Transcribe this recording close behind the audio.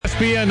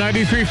ESPN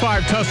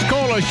 93.5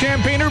 Tuscola,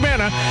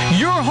 Champaign-Urbana,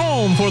 your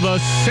home for the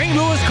St.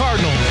 Louis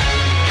Cardinals.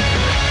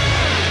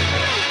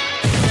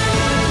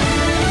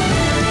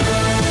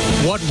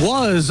 What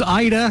was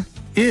Ida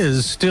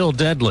is still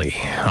deadly.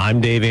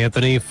 I'm Dave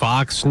Anthony,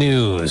 Fox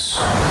News.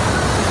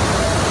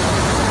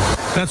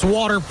 That's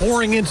water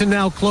pouring into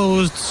now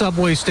closed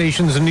subway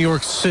stations in New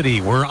York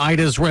City, where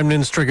Ida's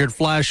remnants triggered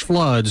flash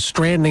floods,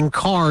 stranding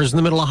cars in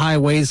the middle of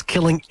highways,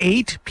 killing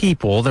 8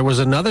 people. There was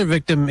another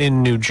victim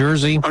in New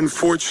Jersey.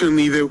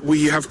 Unfortunately, that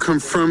we have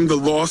confirmed the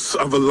loss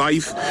of a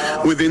life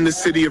within the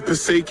city of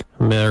Passaic.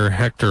 Mayor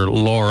Hector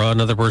Laura,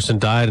 another person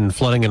died in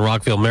flooding in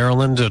Rockville,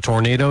 Maryland. A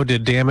tornado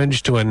did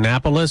damage to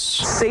Annapolis.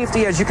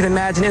 Safety, as you can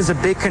imagine, is a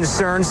big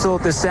concern. So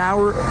at this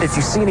hour, if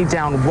you see any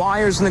downed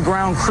wires in the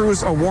ground,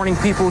 crews are warning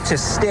people to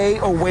stay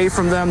away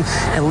from them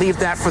and leave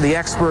that for the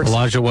experts.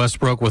 Elijah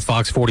Westbrook with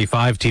Fox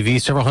 45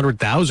 TV. Several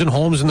 100,000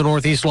 homes in the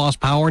Northeast lost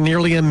power.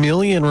 Nearly 1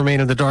 million remain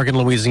in the dark in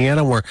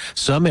Louisiana, where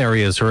some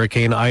areas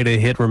Hurricane Ida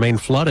hit remain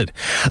flooded.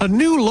 A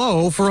new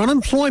low for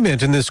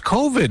unemployment in this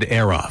COVID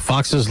era.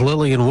 Fox's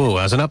Lillian Wu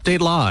has an update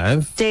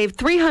live. Dave,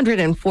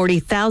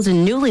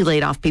 340,000 newly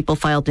laid off people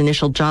filed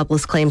initial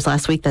jobless claims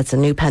last week. That's a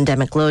new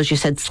pandemic low. As you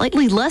said,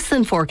 slightly less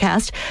than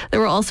forecast.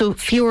 There were also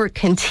fewer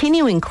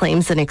continuing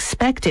claims than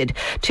expected,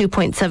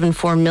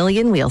 2.74 million.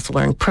 We also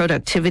learned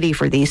productivity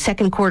for the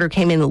second quarter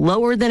came in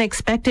lower than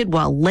expected,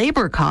 while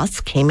labor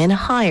costs came in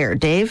higher.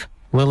 Dave?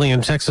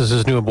 Lillian,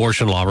 Texas's new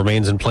abortion law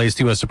remains in place.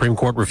 The U.S. Supreme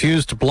Court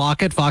refused to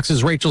block it.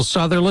 Fox's Rachel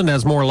Sutherland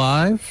has more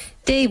live.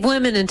 Dave,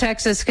 women in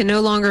Texas can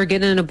no longer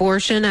get an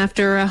abortion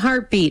after a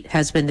heartbeat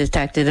has been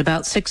detected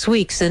about 6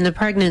 weeks into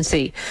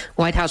pregnancy.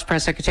 White House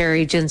Press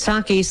Secretary Jen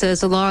Psaki says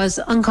the law is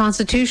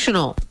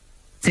unconstitutional.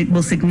 It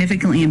will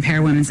significantly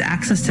impair women's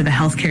access to the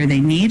health care they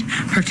need,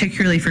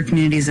 particularly for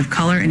communities of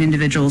color and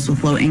individuals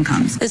with low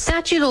incomes. The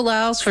statute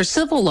allows for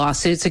civil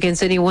lawsuits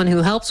against anyone who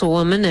helps a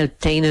woman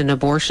obtain an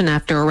abortion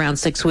after around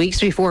 6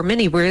 weeks before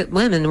many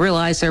women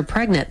realize they're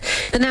pregnant.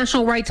 The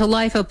National Right to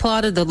Life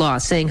applauded the law,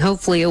 saying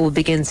hopefully it will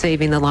begin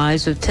saving the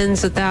lives of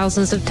tens of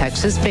thousands of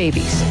Texas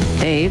babies.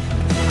 Dave?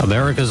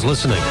 America's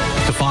listening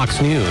to Fox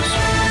News.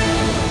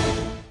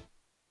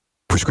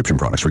 Prescription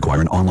products require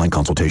an online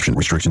consultation.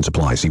 Restrictions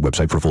apply. See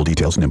website for full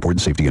details and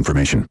important safety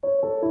information.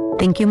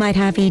 Think you might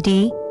have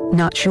ED?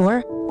 Not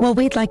sure? Well,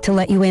 we'd like to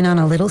let you in on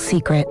a little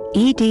secret.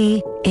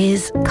 ED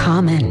is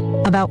common.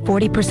 About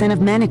 40%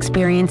 of men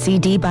experience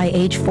ED by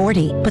age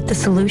 40, but the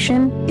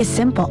solution is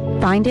simple.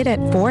 Find it at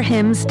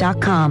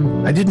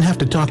 4hims.com. I didn't have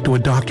to talk to a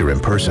doctor in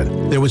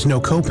person. There was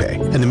no copay,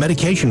 and the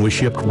medication was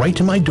shipped right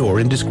to my door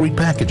in discreet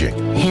packaging.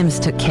 Hims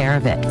took care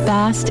of it,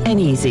 fast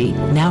and easy.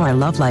 Now our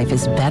love life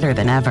is better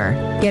than ever.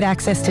 Get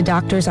access to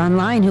doctors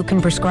online who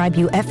can prescribe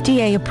you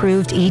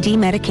FDA-approved ED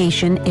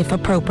medication if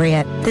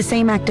appropriate. The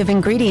same active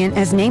ingredient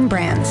as name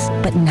brands,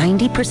 but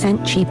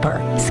 90%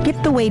 cheaper.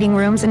 Skip the waiting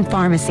rooms and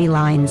pharmacy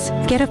lines.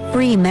 Get a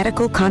free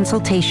medical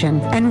consultation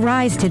and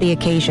rise to the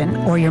occasion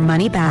or your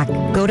money back.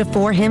 Go to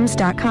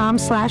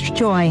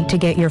 4hims.com/joy to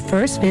get your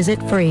first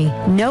visit free.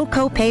 No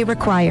copay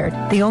required.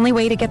 The only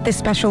way to get this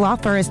special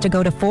offer is to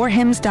go to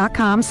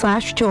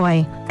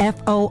 4hims.com/joy.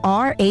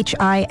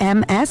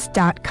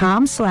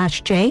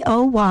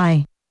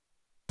 FORHIMS.com/JOY.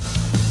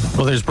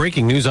 Well, there's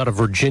breaking news out of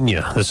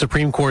Virginia. The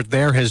Supreme Court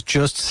there has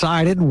just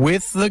sided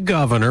with the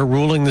governor,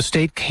 ruling the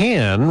state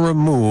can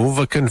remove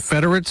a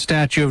Confederate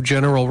statue of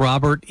General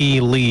Robert E.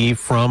 Lee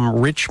from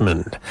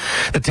Richmond.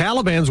 The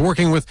Taliban's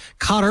working with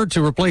Qatar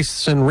to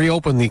replace and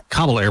reopen the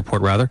Kabul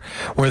airport,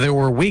 where there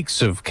were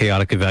weeks of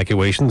chaotic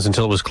evacuations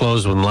until it was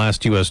closed when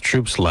last U.S.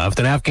 troops left.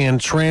 An Afghan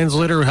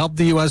translator who helped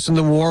the U.S. in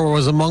the war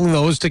was among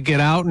those to get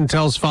out and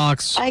tells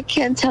Fox, I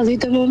can't tell you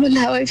the moment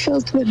how I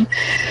felt when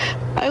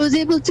I was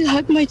able to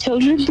hug my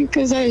children,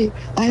 because I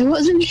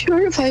wasn't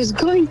sure if I was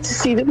going to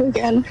see them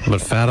again.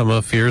 But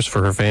Fatima fears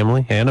for her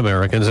family and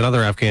Americans and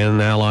other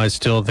Afghan allies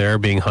still there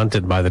being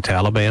hunted by the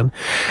Taliban.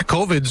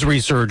 COVID's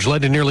resurge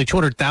led to nearly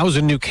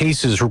 200,000 new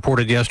cases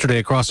reported yesterday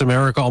across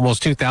America,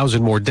 almost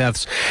 2,000 more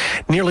deaths.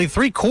 Nearly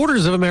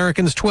 3/4 of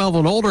Americans 12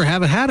 and older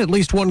haven't had at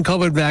least one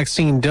COVID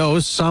vaccine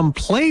dose. Some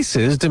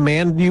places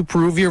demand you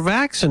prove you're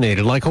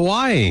vaccinated, like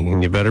Hawaii,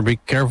 and you better be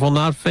careful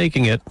not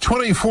faking it.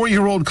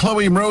 24-year-old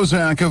Chloe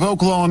Mrozak of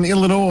Oaklawn,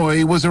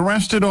 Illinois, was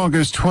arrested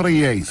August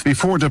 28th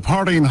before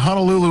departing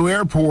Honolulu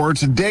Airport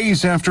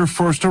days after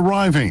first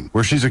arriving,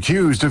 where she's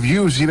accused of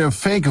using a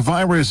fake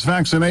virus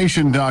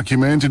vaccination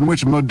document in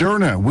which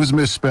Moderna was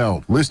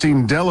misspelled,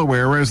 listing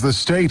Delaware as the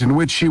state in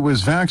which she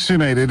was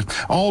vaccinated,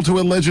 all to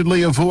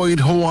allegedly avoid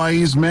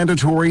Hawaii's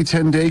mandatory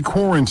 10-day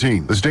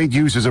quarantine. The state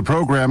uses a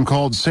program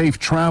called Safe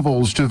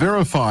Travels to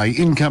verify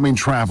incoming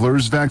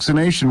travelers'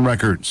 vaccination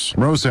records.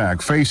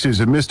 Mrozak faces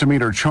a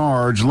misdemeanor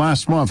charge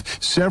last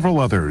month. Several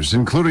others,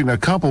 including a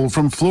couple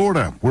from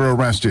Florida, Virginia were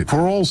arrested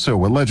for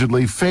also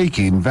allegedly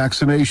faking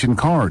vaccination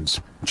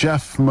cards.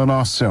 Jeff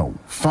Manasso,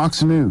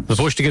 Fox News. The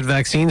push to get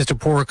vaccines to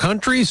poorer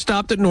countries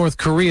stopped at North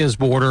Korea's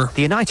border.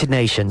 The United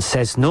Nations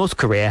says North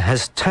Korea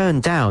has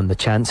turned down the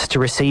chance to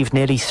receive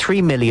nearly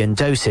 3 million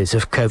doses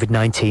of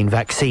COVID-19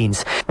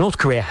 vaccines. North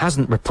Korea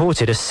hasn't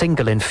reported a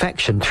single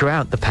infection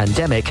throughout the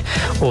pandemic,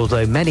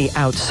 although many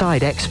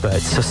outside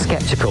experts are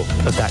skeptical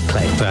of that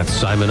claim. That's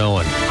Simon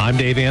Owen. I'm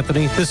Dave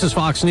Anthony. This is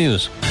Fox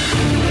News.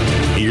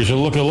 Here's a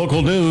look at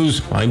local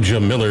news. I'm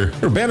Jim Miller.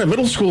 Urbana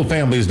Middle School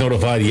families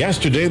notified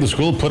yesterday the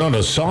school put on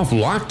a soft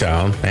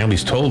lockdown.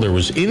 Families told there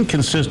was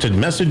inconsistent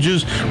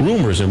messages,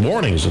 rumors, and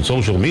warnings on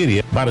social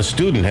media about a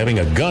student having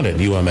a gun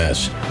at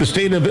UMS. The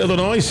state of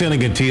Illinois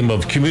sending a team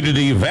of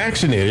community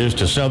vaccinators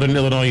to Southern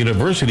Illinois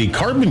University,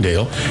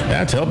 Carbondale.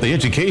 That's helped the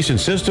education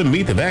system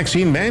meet the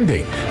vaccine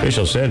mandate.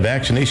 Officials said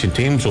vaccination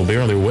teams will be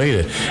on their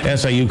way to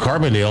SIU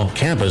Carbondale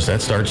campus.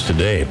 That starts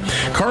today.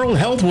 Carle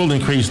Health will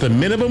increase the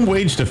minimum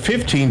wage to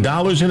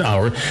 $15 an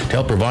hour to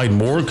help provide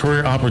more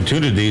career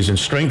opportunities and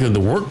strengthen the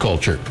work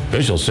culture.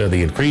 Officials said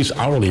the increased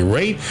hourly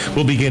rate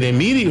will begin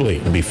immediately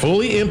and be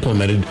fully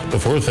implemented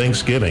before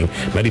Thanksgiving.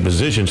 Many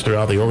positions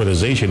throughout the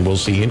organization will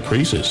see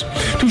increases.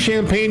 Two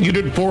Champaign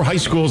Unit 4 high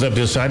schools have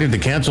decided to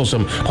cancel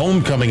some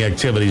homecoming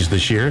activities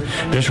this year.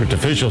 District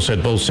officials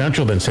said both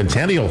Central and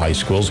Centennial high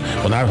schools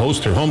will not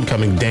host their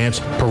homecoming dance,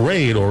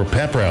 parade, or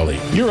pep rally.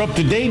 You're up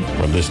to date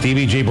from the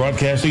Stevie J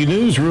Broadcasting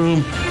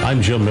Newsroom. I'm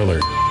Jim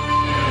Miller.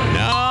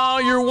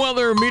 Your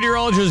weather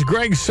meteorologist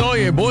Greg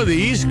Sawyer. Boy, the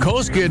East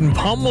Coast getting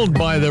pummeled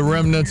by the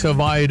remnants of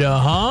Ida,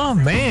 huh?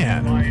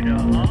 Man.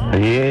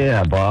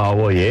 Yeah,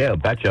 well, yeah,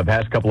 betcha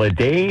past couple of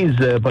days,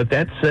 but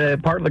that's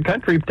part of the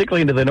country,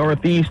 particularly into the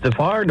northeast, the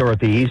far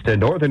northeast, and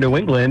northern New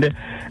England, into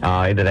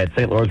that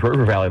St. Lawrence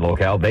River Valley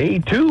locale. They,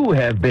 too,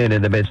 have been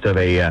in the midst of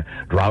a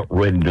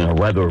drought-ridden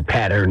weather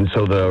pattern,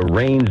 so the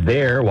rains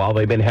there, while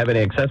they've been heavy and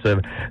excessive,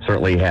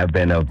 certainly have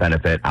been of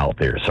benefit out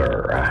there,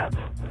 sir.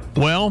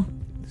 Well,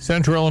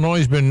 Central Illinois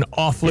has been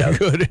awfully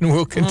good, and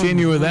we'll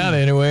continue with that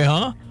anyway,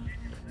 huh?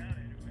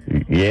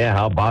 Yeah,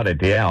 how about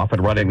it? Yeah, off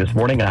and running this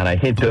morning on a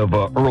hint of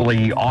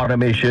early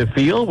autumn-ish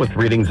feel with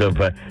readings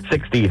of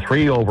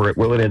 63 over at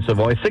Willard and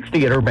Savoy,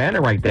 60 at Urbana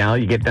right now.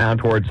 You get down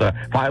towards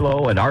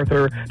Philo and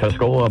Arthur,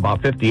 Tuscola,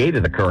 about 58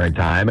 at the current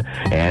time.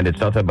 And it's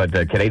nothing but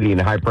Canadian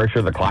high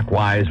pressure, the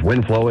clockwise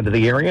wind flow into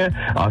the area.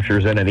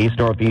 Ushers in an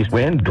east-northeast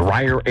wind,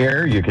 drier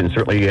air. You can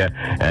certainly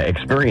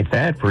experience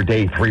that for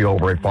day 3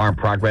 over at Farm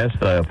Progress.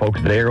 The folks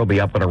there will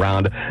be up and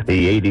around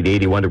the 80 to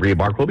 81 degree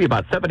mark. We'll be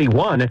about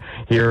 71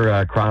 here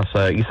across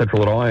East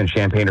Central Illinois and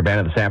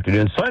Champaign-Urbana this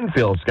afternoon.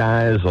 Sun-filled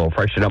skies will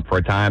freshen up for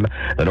a time.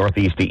 The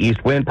northeast to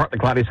east wind, partly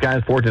cloudy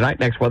skies for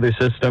tonight. Next weather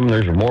system,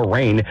 there's more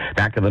rain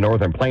back in the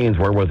northern plains.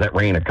 Where was that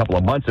rain a couple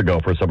of months ago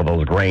for some of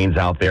those grains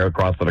out there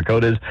across the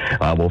Dakotas?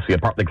 We'll see a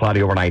partly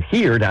cloudy overnight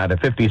here, down to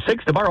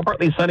 56. Tomorrow,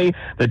 partly sunny.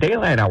 The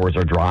daylight hours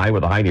are dry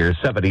with a high near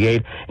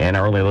 78. And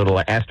our only little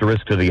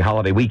asterisk to the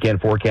holiday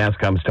weekend forecast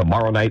comes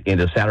tomorrow night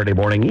into Saturday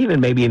morning,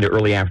 even maybe into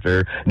early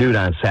afternoon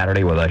on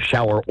Saturday with a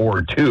shower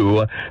or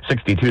two.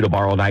 62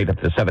 tomorrow night up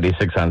to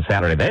 76 on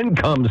Saturday. Then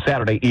comes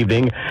Saturday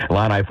evening.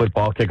 Illini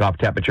football kickoff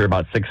temperature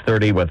about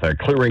 6:30 with a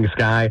clearing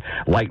sky,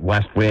 light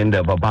west wind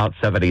of about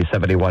 70,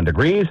 71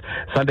 degrees.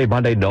 Sunday,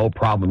 Monday, no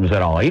problems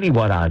at all.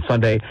 81 on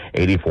Sunday,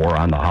 84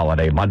 on the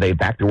holiday Monday.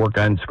 Back to work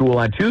on school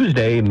on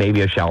Tuesday.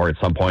 Maybe a shower at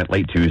some point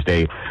late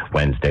Tuesday,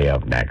 Wednesday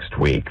of next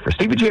week. For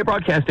Stevie J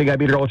Broadcasting, I'm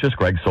meteorologist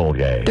Greg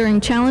Solje. During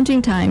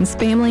challenging times,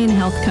 family and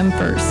health come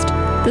first.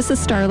 This is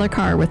Starla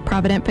Carr with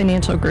Provident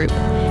Financial Group.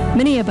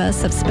 Many of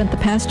us have spent the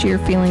past year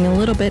feeling a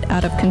little bit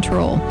out of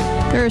control.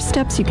 There are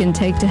steps you can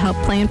take to help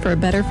plan for a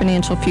better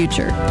financial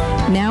future.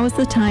 Now is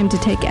the time to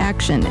take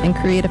action and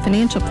create a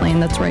financial plan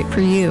that's right for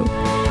you.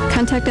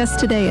 Contact us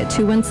today at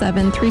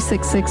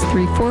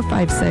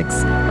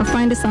 217-366-3456 or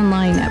find us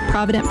online at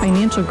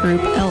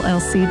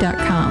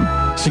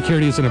providentfinancialgroupllc.com.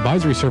 Securities and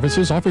advisory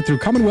services offered through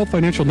Commonwealth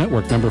Financial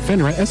Network, member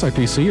FINRA,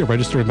 SIPC, a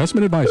registered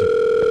investment advisor.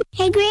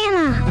 Hey,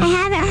 Grandma, I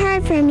haven't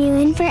heard from you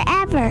in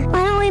forever.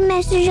 Why don't we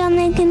message on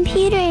the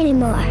computer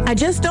anymore? I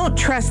just don't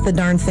trust the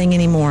darn thing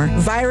anymore.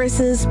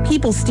 Viruses,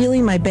 people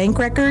stealing my bank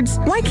records.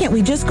 Why can't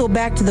we just go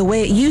back to the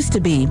way it used to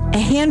be? A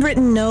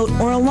handwritten note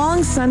or a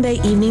long Sunday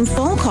evening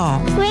phone call.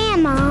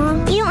 Grandma,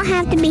 you don't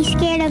have to be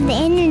scared of the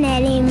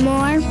internet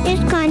anymore.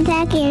 Just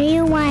contact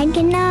Area Wide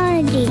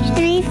Technologies,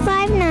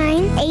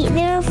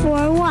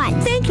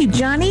 359-8041. Thank you,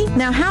 Johnny.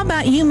 Now how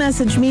about you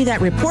message me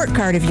that report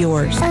card of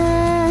yours?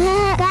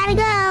 Gotta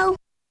go.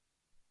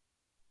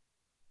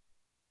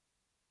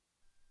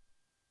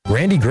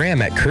 Randy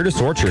Graham at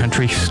Curtis Orchard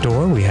Country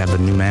Store. We have a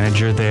new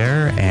manager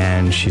there,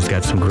 and she's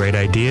got some great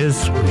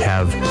ideas. We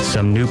have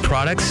some new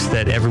products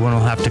that everyone will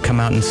have to come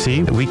out and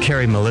see. We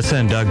carry Melissa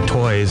and Doug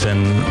toys,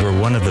 and we're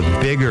one of the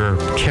bigger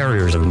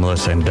carriers of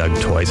Melissa and Doug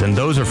toys, and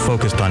those are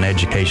focused on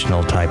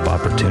educational type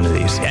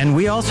opportunities. And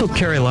we also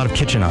carry a lot of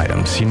kitchen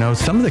items. You know,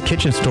 some of the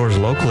kitchen stores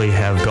locally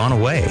have gone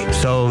away,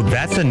 so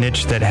that's a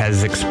niche that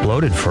has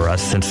exploded for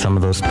us since some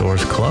of those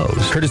stores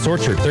closed. Curtis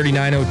Orchard,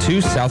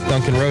 3902 South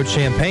Duncan Road,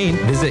 Champaign.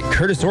 Visit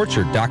curtisorchard.com.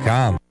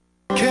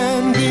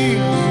 Can be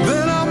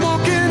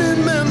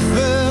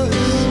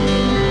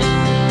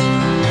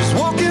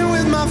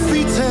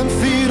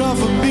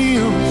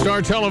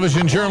Star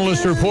television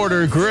journalist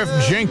reporter Griff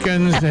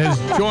Jenkins has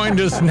joined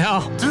us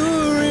now.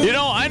 You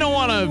know, I don't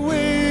want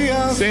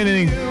to say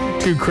anything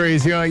too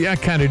crazy. I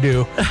kind of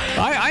do.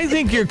 I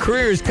think your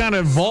career is kind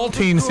of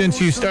vaulting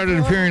since you started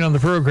appearing on the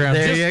program.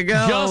 There you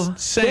go. Just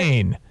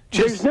saying.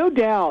 There's no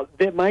doubt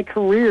that my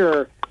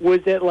career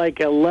was at like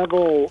a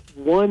level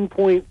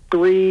 1.3,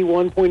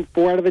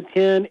 1.4 out of a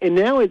 10, and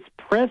now it's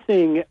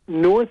pressing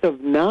north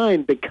of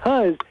 9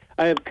 because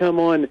I have come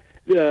on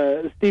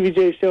Stevie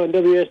J show on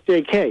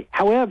WSJK.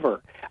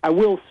 However, I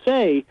will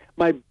say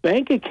my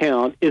bank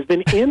account has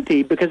been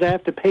empty because I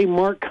have to pay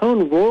Mark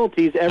Cohn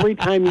royalties every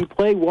time you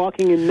play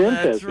Walking in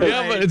Memphis. Right.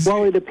 Yeah, but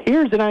while it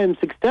appears that I am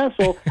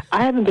successful,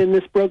 I haven't been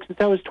this broke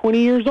since I was 20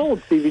 years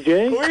old, Stevie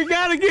J. We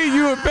got to get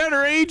you a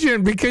better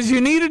agent because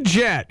you need a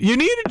jet. You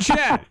need a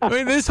jet. I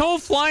mean, this whole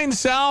flying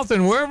south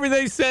and wherever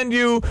they send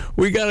you,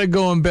 we got to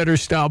go in better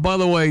style. By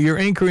the way, your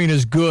anchoring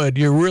is good.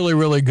 You're really,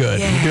 really good.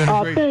 Yeah.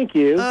 You're doing Thank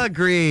you.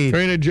 Agreed.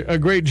 Doing a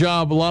great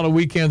job. A lot of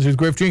weekends with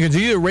Griff Jenkins. Are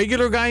you a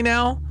regular guy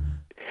now?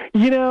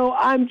 You know,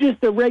 I'm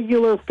just a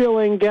regular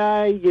fill-in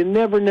guy. You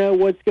never know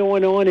what's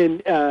going on, and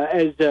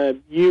as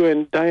you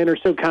and Diane are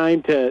so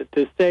kind to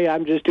say,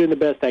 I'm just doing the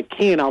best I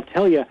can. I'll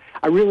tell you,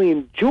 I really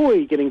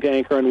enjoy getting to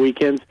anchor on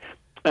weekends,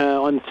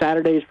 on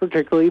Saturdays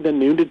particularly, the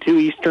noon to 2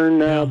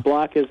 Eastern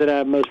block is that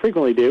I most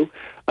frequently do,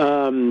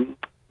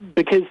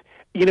 because,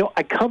 you know,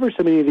 I cover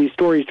so many of these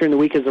stories during the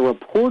week as a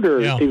reporter,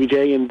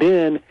 CVJ, and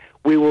then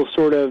we will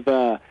sort of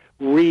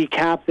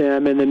recap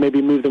them and then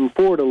maybe move them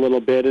forward a little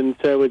bit, and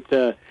so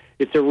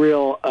it's a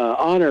real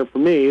honor for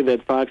me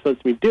that Fox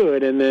lets me do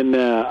it, and then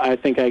I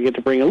think I get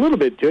to bring a little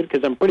bit to it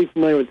because I'm pretty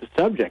familiar with the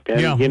subject.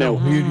 And, you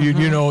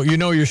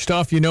know your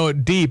stuff. You know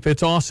it deep.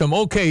 It's awesome.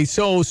 Okay,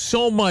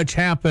 so much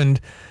happened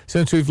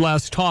since we've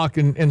last talked,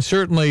 and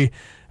certainly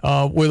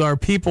with our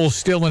people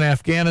still in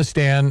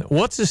Afghanistan.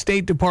 What's the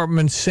State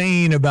Department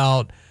saying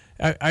about?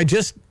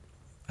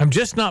 I'm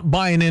just not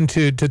buying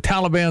into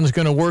Taliban's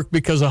going to work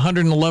because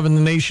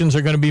 111 nations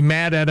are going to be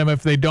mad at him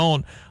if they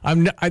don't.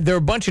 They're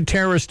a bunch of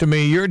terrorists to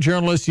me. You're a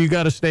journalist. You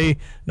got to stay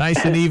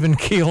nice and even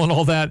keel and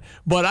all that.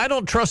 But I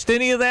don't trust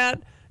any of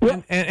that.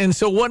 And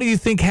so what do you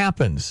think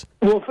happens?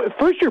 Well,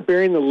 first you're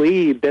bearing the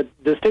lead that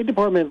the State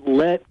Department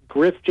let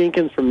Griff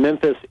Jenkins from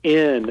Memphis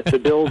in the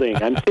building.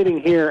 I'm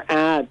sitting here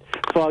at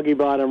Foggy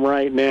Bottom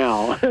right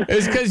now.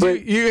 It's because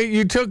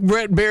you took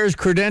Brett Baer's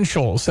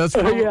credentials. That's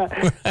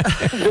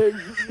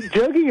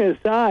Joking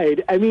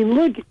aside, I mean,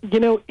 look, you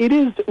know, it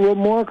is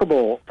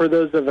remarkable for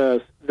those of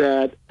us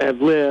that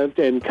have lived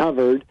and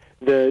covered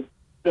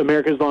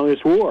America's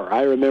longest war.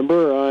 I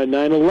remember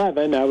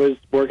 9/11. I was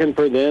working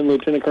for then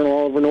Lieutenant Colonel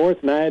Oliver North,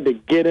 and I had to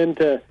get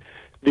into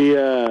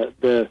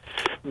the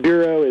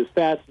bureau as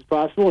fast as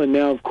possible. And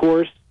now, of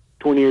course,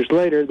 20 years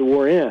later, the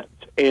war ends.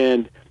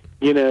 And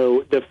you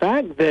know, the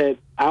fact that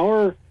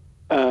our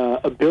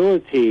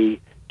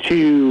ability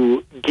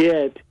to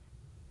get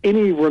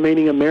any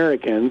remaining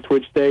Americans,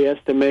 which they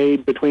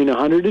estimate between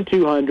 100 to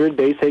 200,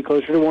 they say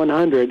closer to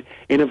 100,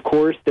 and of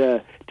course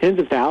the tens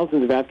of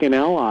thousands of Afghan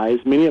allies,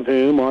 many of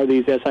whom are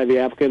these SIV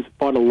Afghans who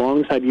fought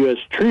alongside U.S.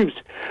 troops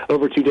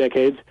over 2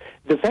 decades,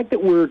 the fact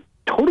that we're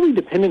totally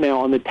dependent now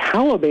on the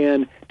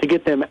Taliban to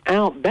get them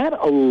out, that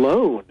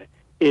alone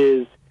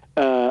is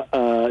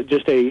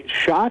just a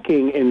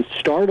shocking and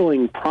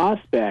startling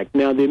prospect.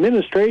 Now, the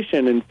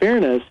administration, in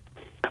fairness,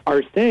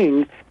 are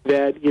saying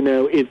that, you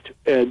know, it's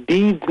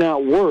deeds,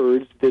 not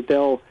words, that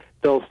they'll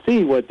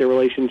see what their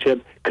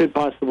relationship could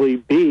possibly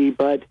be.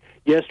 But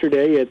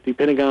yesterday at the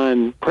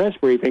Pentagon press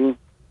briefing,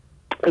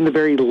 in the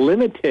very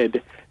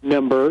limited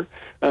number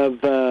of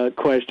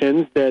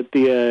questions that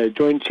the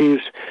Joint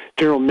Chiefs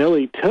General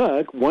Milley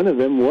took, one of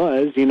them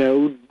was, you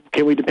know,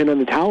 can we depend on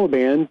the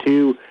Taliban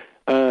to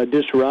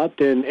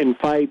disrupt and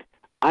fight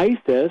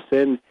ISIS?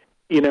 And,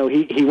 you know,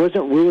 he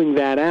wasn't ruling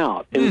that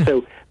out. And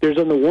so there's,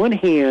 on the one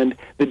hand,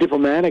 the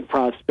diplomatic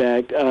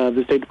prospect of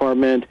the State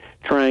Department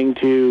trying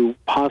to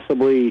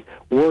possibly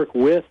work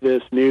with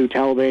this new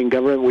Taliban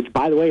government, which,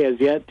 by the way, has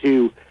yet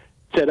to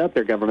set up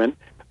their government.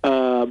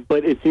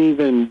 But it's an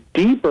even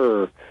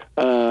deeper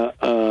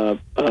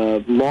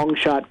long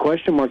shot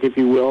question mark, if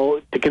you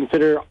will, to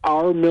consider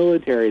our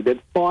military that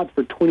fought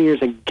for 20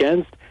 years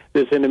against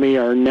this enemy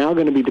are now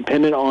going to be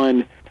dependent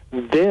on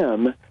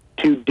them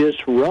to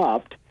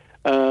disrupt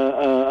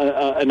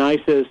an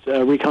ISIS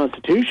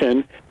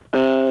reconstitution,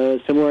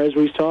 similar as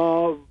we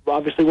saw,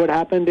 obviously, what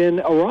happened in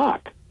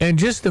Iraq. And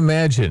just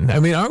imagine, I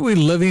mean, aren't we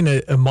living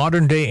a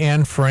modern-day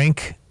Anne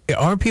Frank?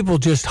 Aren't people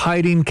just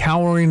hiding,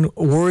 cowering,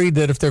 worried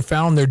that if they're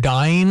found, they're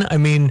dying? I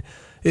mean,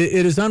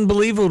 it is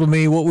unbelievable to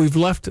me what we've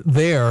left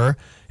there,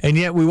 and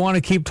yet we want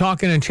to keep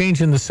talking and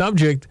changing the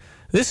subject.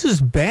 This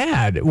is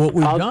bad, what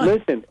we've done.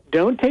 Listen,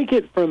 don't take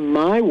it from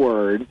my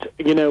words.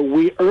 You know,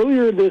 much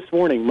earlier this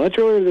morning,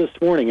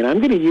 and I'm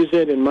going to use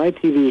it in my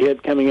TV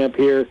hit coming up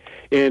here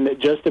in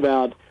just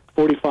about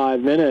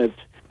 45 minutes,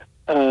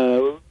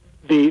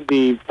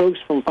 the folks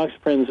from Fox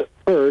 & Friends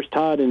first,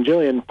 Todd and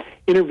Jillian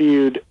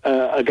interviewed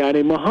a guy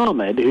named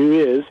Muhammad, who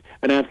is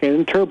an Afghan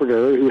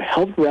interpreter who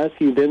helped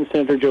rescue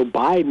then-Senator Joe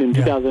Biden in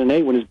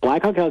 2008 when his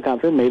Black Hawk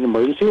helicopter made an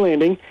emergency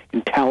landing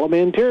in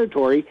Taliban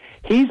territory.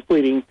 He's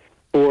pleading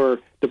for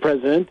the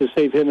president to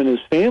save him and his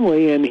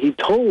family, and he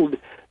told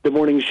the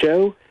morning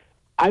show,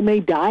 "I may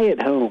die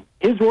at home."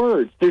 His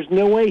words. There's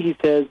no way, he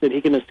says, that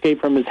he can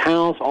escape from his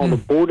house. All the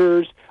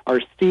borders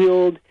are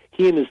sealed.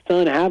 He and his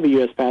son have a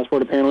U.S.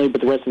 passport, apparently,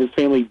 but the rest of his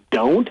family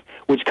don't,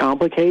 which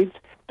complicates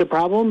the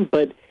problem.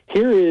 But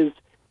here is,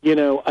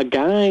 a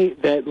guy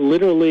that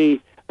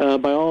literally,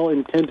 by all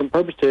intents and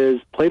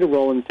purposes, played a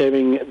role in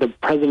saving the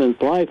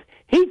president's life.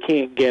 He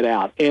can't get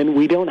out, and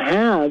we don't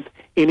have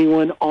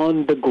anyone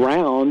on the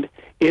ground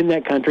in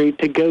that country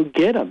to go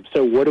get him.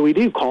 So what do we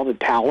do? Call the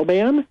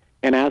Taliban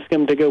and ask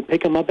them to go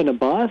pick him up in a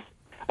bus?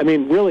 I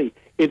mean, really,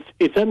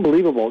 it's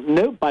unbelievable.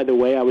 Note, by the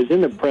way, I was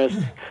in the press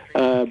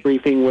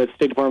briefing with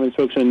State Department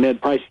spokesman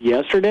Ned Price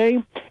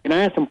yesterday, and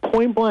I asked him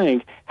point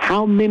blank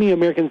how many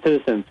American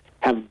citizens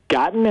have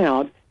gotten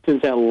out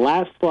since that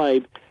last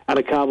flight out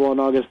of Kabul on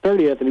August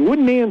 30th, and he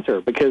wouldn't answer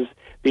because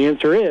the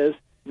answer is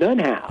none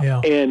have.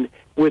 Yeah. And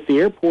with the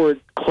airport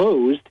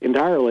closed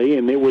entirely,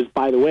 and it was,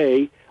 by the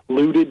way,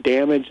 looted,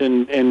 damaged,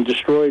 and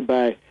destroyed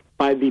by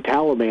the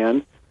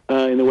Taliban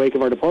in the wake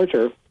of our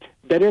departure,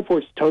 that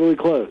airport's totally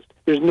closed.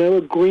 There's no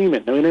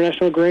agreement, no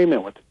international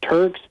agreement with the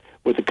Turks,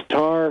 with the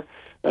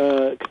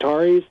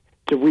Qataris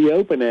to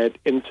reopen it,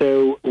 and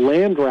so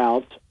land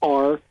routes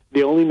are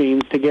the only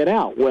means to get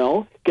out.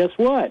 Well, guess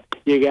what?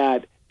 You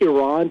got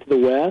Iran to the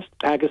west,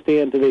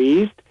 Pakistan to the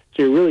east,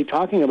 so you're really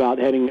talking about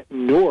heading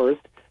north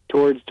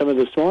towards some of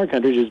the smaller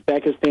countries,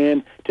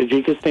 Uzbekistan,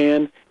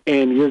 Tajikistan,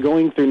 and you're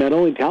going through not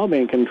only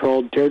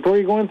Taliban-controlled territory,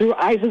 you're going through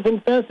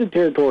ISIS-infested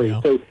territory.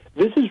 Yeah. So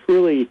this is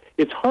really,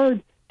 it's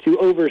hard to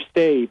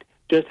overstate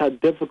just how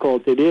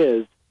difficult it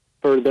is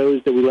for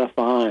those that we left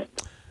behind.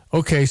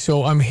 Okay,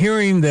 so I'm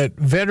hearing that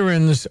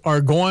veterans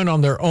are going on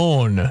their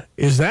own.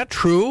 Is that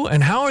true?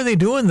 And how are they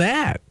doing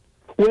that?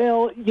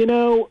 Well,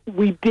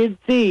 we did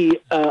see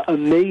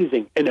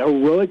amazing and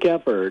heroic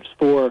efforts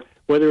for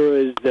whether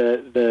it was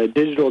the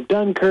Digital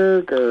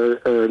Dunkirk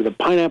or the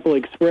Pineapple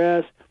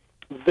Express,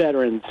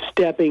 veterans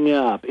stepping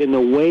up in the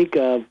wake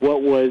of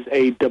what was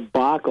a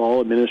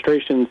debacle,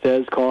 administration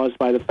says, caused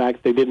by the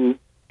fact they didn't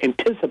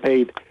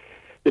anticipate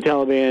the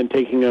Taliban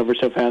taking over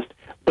so fast.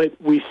 But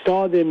we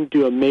saw them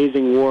do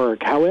amazing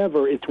work.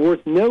 However, it's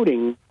worth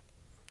noting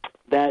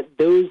that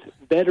those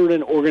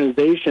veteran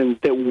organizations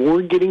that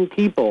were getting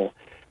people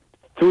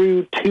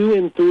through to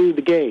and through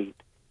the gate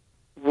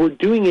were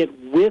doing it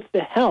with the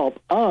help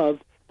of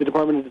the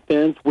Department of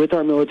Defense, with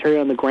our military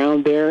on the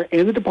ground there,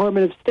 and the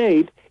Department of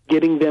State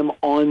getting them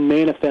on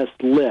manifest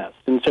lists.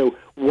 And so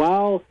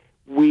while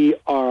we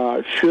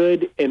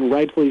should, and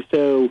rightfully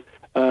so,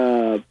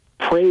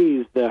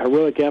 praise the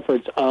heroic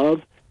efforts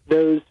of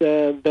those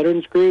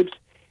veterans groups,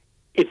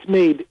 it's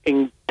made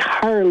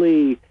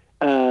entirely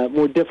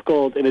more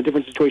difficult in a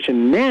different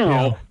situation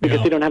now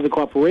because they don't have the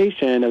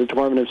cooperation of the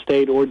Department of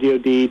State or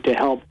DOD to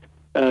help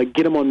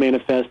get them on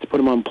manifest, to put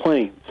them on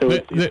planes. So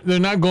they're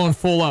not going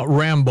full-out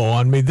Rambo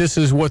on me. This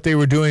is what they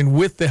were doing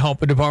with the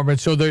help of department,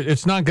 so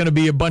it's not going to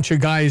be a bunch of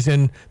guys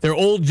in their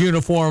old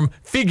uniform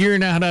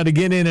figuring out how to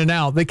get in and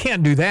out. They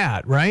can't do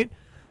that, right?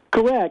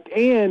 Correct.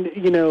 And,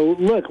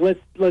 look, let's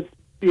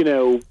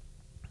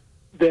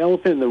the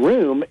elephant in the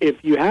room,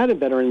 if you had a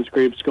veterans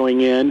groups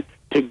going in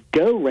to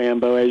go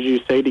Rambo, as you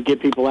say, to get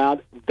people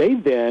out, they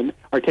then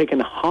are taken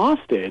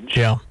hostage,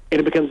 and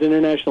it becomes an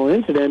international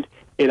incident.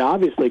 It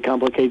obviously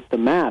complicates the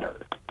matter.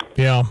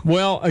 Yeah.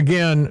 Well,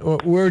 again,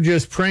 we're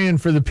just praying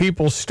for the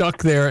people stuck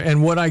there.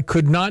 And what I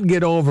could not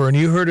get over, and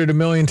you heard it a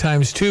million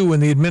times too, when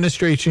the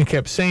administration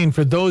kept saying,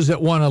 for those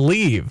that want to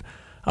leave,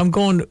 I'm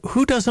going,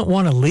 who doesn't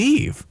want to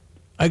leave?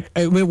 I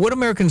mean, what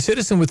American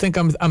citizen would think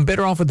I'm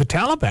better off with the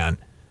Taliban?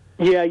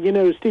 Yeah,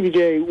 Stevie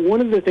J,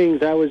 one of the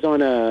things, I was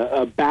on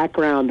a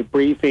background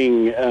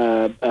briefing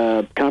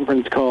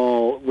conference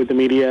call with the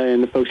media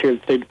and the folks here at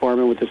the State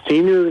Department with a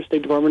senior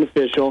State Department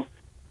official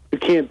who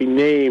can't be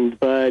named,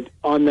 but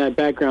on that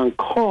background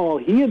call,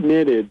 he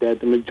admitted that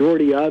the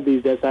majority of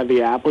these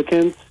SIV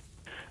applicants,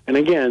 and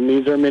again,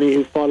 these are many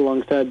who fought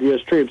alongside the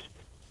U.S. troops,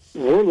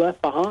 were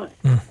left behind.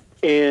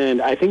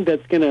 And I think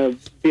that's going to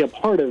be a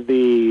part of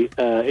the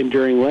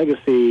enduring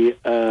legacy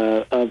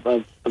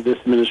of this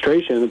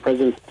administration and the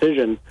president's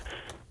decision,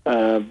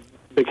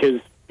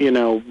 because,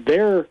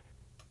 they're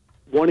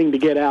wanting to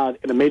get out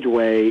in a major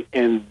way,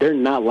 and they're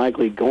not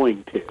likely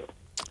going to.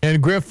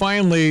 And Griff,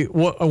 finally,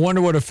 I wonder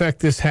what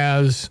effect this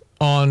has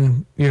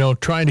on,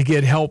 trying to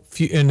get help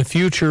in the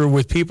future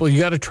with people.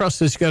 You got to trust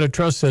this. You got to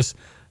trust this.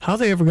 How are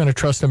they ever going to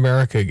trust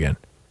America again?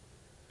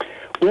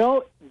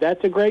 Well,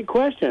 that's a great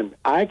question.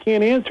 I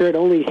can't answer it.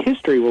 Only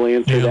history will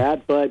answer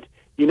that. But,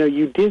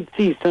 you did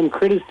see some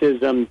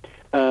criticism,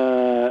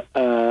 a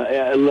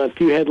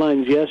few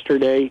headlines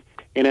yesterday,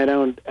 and I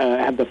don't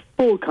have the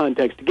full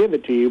context to give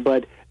it to you,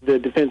 but the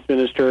defense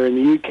minister in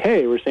the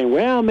UK were saying,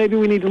 well, maybe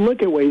we need to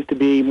look at ways to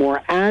be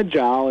more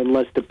agile and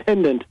less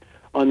dependent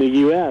on the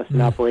U.S.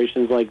 in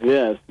operations like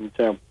this. And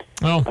so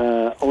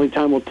only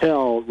time will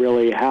tell,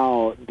 really,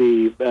 how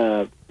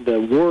the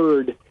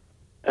word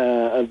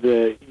of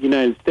the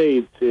United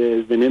States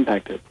has been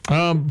impacted.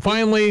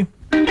 Finally,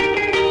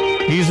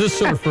 he's a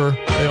surfer.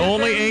 The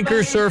only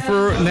anchor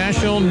surfer,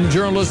 national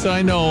journalist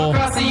I know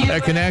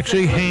that can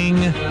actually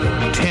hang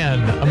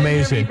 10.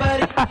 Amazing.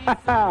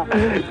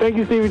 Thank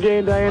you, Stevie, Jay,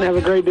 and Diane. Have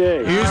a great day.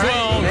 You as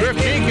well. Griff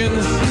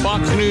Jenkins,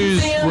 Fox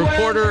News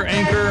reporter,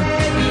 anchor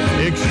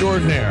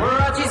extraordinaire.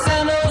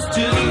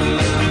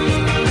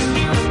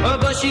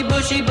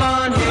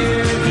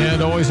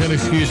 And always an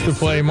excuse to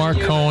play Mark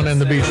Cohn and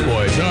the Beach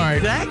Boys. All right.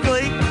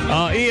 Exactly.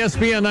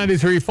 ESPN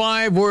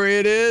 93.5, where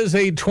it is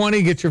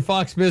 8:20. Get your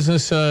Fox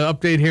Business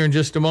update here in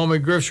just a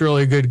moment. Griff's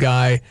really a good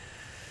guy.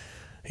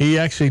 He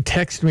actually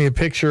texted me a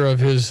picture of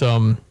his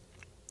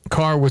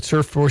car with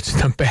surfboards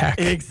in the back.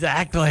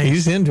 Exactly.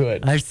 He's into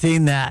it. I've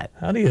seen that.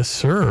 How do you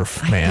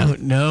surf, man? I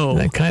don't know.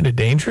 Isn't that kind of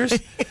dangerous?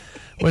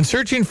 When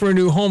searching for a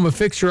new home, a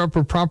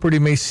fixer-upper property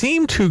may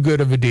seem too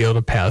good of a deal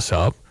to pass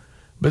up.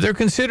 But there are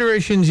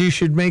considerations you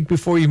should make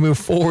before you move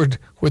forward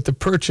with the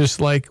purchase,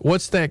 like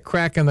what's that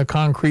crack in the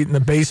concrete in the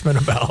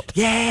basement about?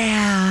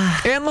 Yeah.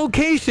 And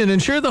location.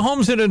 Ensure the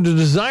home's in a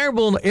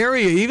desirable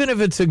area. Even if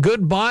it's a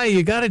good buy,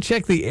 you got to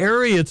check the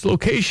area. It's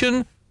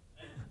location.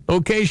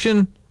 For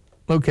sure.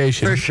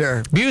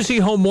 Ducey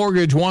Home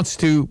Mortgage wants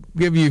to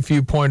give you a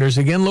few pointers.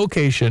 Again,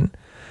 location,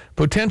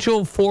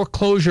 potential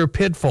foreclosure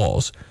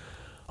pitfalls.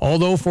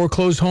 Although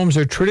foreclosed homes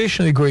are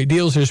traditionally great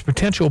deals, there's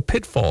potential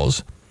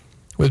pitfalls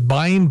with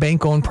buying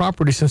bank-owned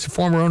property. Since the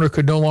former owner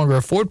could no longer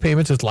afford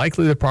payments, it's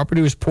likely the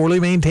property was poorly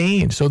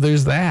maintained. So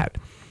there's that.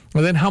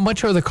 And then how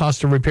much are the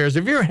cost of repairs?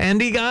 If you're a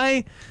handy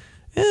guy,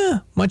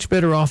 much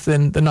better off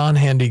than the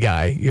non-handy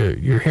guy.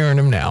 You're hearing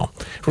him now.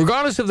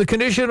 Regardless of the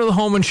condition of the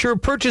home, ensure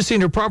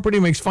purchasing your property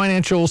makes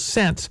financial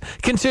sense.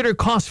 Consider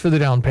costs for the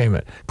down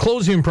payment,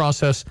 closing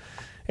process,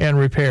 and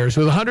repairs.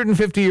 With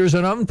 150 years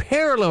of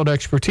unparalleled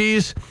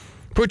expertise,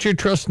 put your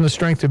trust in the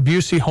strength of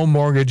Ducey Home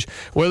Mortgage.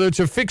 Whether it's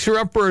a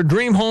fixer-up or a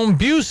dream home,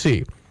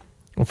 Ducey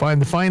will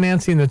find the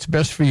financing that's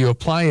best for you.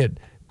 Apply at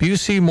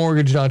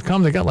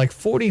BuceyMortgage.com. They got like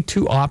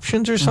 42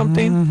 options or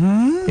something.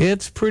 Mm-hmm.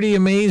 It's pretty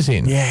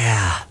amazing.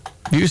 Yeah.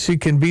 Ducey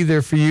can be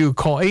there for you.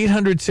 Call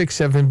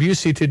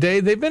 800-67-BUCEY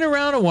today. They've been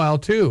around a while,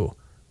 too.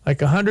 Like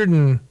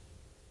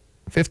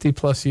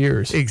 150-plus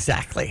years.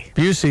 Exactly.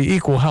 Ducey,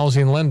 equal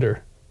housing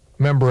lender.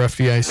 Member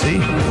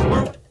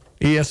FDIC.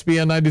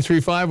 ESPN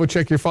 93.5. We'll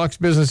check your Fox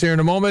Business here in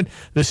a moment.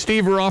 The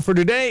Stever offer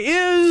today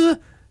is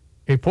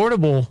a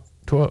portable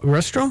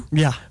restroom.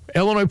 Yeah.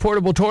 Illinois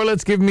Portable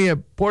Toilets. Give me a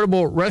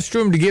portable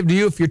restroom to give to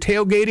you if you're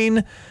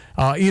tailgating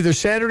either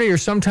Saturday or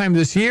sometime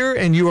this year,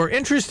 and you are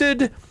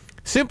interested.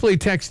 Simply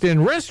text in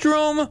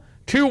restroom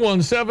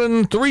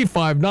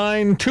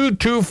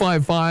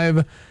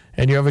 217-359-2255,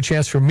 and you have a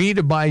chance for me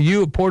to buy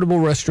you a portable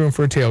restroom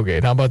for a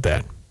tailgate. How about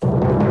that?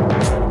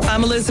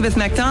 I'm Elizabeth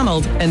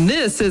McDonald, and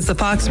this is the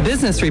Fox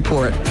Business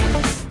Report.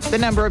 The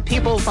number of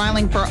people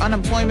filing for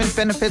unemployment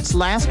benefits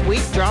last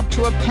week dropped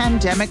to a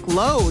pandemic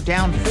low,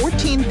 down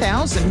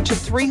 14,000 to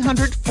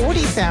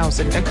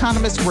 340,000.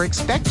 Economists were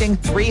expecting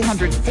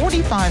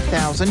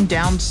 345,000,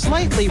 down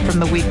slightly from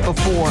the week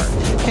before.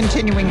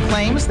 Continuing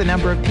claims, the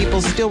number of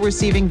people still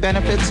receiving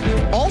benefits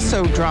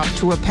also dropped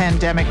to a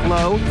pandemic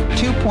low,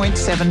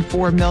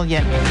 2.74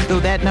 million. Though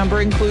that number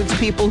includes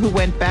people who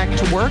went back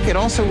to work, it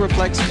also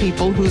reflects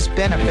people whose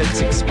benefits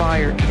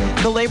expired.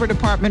 The Labor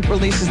Department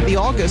releases the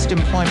August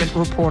employment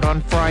report on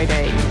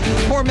Friday.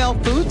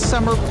 Hormel Foods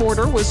Summer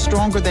Porter was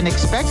stronger than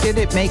expected.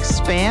 It makes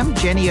Spam,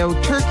 Jennie-O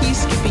Turkey,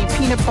 Skippy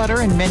Peanut Butter,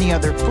 and many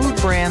other food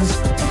brands.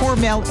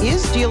 Hormel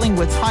is dealing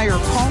with higher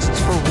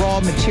costs for raw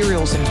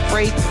materials and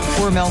freight.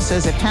 Hormel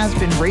says it has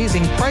been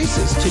raising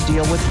prices to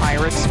deal with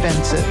higher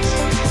expenses.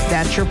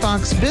 That's your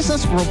Fox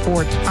Business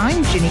Report.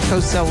 I'm Ginny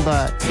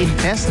Coselda,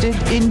 invested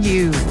in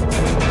you.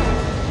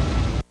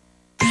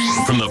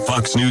 From the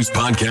Fox News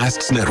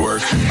Podcasts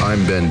Network.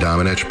 I'm Ben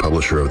Domenech,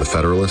 publisher of The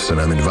Federalist,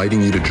 and I'm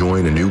inviting you to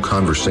join a new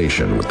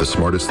conversation with the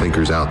smartest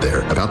thinkers out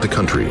there about the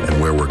country and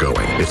where we're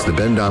going. It's the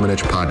Ben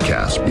Domenech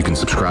Podcast. You can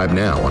subscribe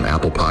now on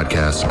Apple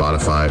Podcasts,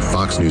 Spotify,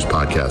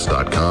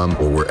 FoxNewsPodcast.com,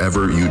 or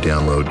wherever you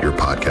download your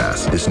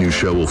podcasts. This new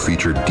show will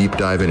feature deep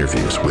dive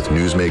interviews with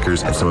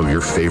newsmakers and some of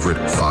your favorite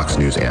Fox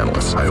News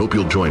analysts. I hope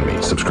you'll join me.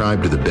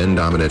 Subscribe to the Ben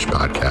Domenech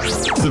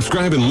Podcast.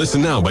 Subscribe and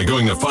listen now by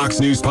going to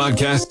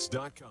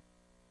FoxNewsPodcasts.com.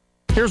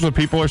 Here's what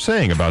people are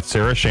saying about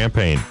Sarah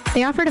Champagne.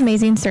 They offered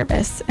amazing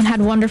service and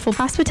had wonderful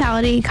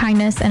hospitality,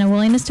 kindness, and a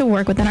willingness to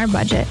work within our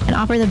budget and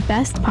offer the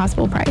best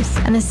possible price.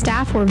 And the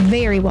staff were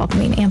very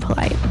welcoming and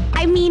polite.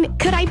 I mean,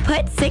 could I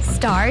put 6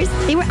 stars?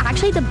 They were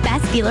actually the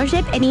best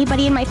dealership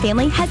anybody in my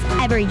family has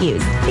ever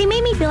used. They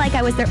made me feel like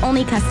I was their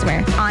only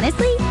customer.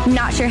 Honestly,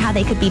 not sure how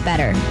they could be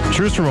better.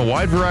 Choose from a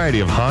wide variety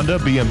of Honda,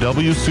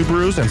 BMW,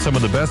 Subarus, and some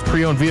of the best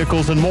pre-owned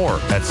vehicles and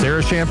more at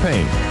Sarah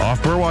Champagne, off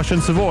Burwash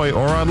and Savoy,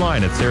 or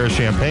online at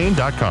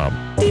sarahchampagne.com.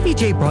 Stevie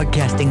J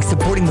Broadcasting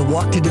supporting the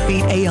Walk to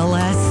Defeat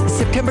ALS,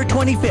 September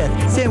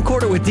 25th. Sam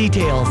Corder with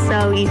details.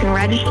 So you can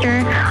register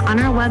on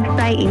our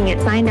website. You can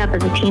get signed up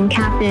as a team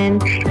captain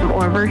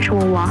or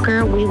virtual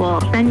walker. We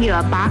will send you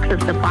a box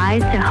of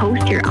supplies to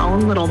host your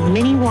own little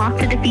mini Walk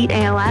to Defeat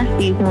ALS. So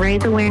you can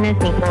raise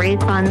awareness and you can raise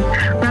funds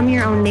from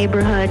your own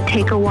neighborhood,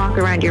 take a walk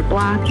around your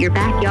block, your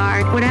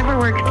backyard, whatever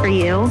works for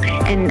you,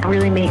 and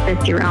really make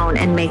this your own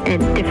and make a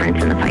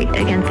difference in the fight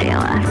against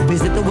ALS.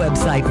 Visit the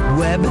website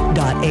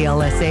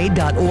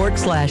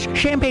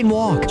web.alsa.org/Champagne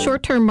Walk.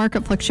 Short-term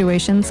market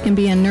fluctuations can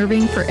be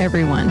unnerving for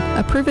everyone.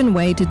 A proven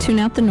way to tune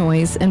out the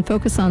noise and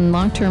focus on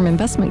long-term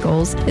investment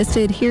goals is to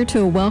adhere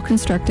to a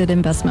well-constructed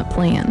investment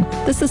plan.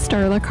 This is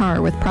Starla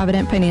Carr with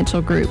Provident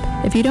Financial Group.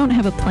 If you don't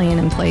have a plan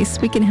in place,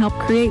 we can help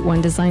create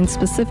one designed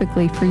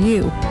specifically for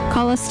you.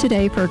 Call us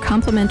today for a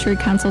complimentary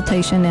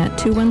consultation at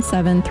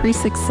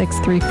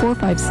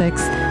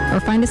 217-366-3456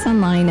 or find us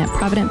online at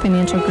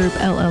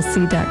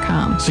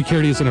providentfinancialgroupllc.com.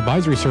 Securities and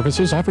advisory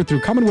services offered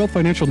through Commonwealth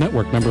Financial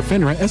Network, member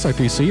FINRA,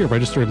 SIPC, a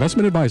registered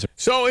investment advisor.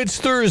 So it's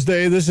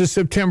Thursday. This is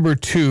September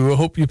 2. I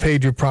hope you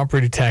paid your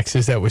property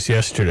taxes. That was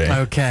yesterday.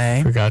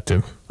 Okay. Forgot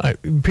to.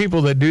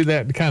 People that do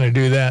that kind of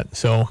do that,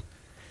 so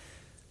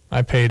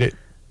I paid it.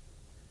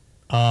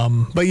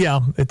 But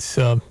yeah, it's,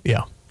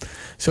 yeah.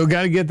 So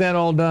got to get that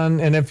all done.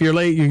 And if you're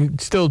late, you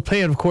still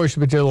pay it, of course,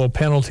 but there's a little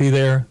penalty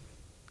there.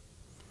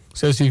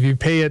 So if you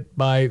pay it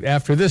by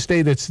after this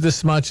date, it's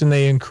this much, and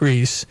they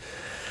increase.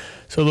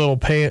 So a little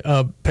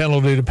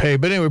penalty to pay.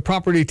 But anyway,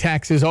 property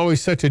tax is always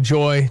such a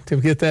joy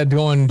to get that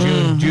going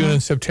June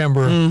and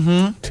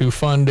September to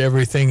fund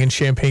everything in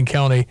Champaign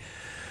County.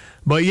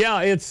 But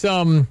yeah, it's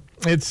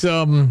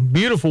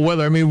beautiful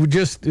weather. I mean,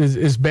 just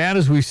as bad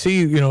as we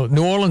see,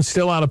 New Orleans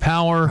still out of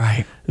power.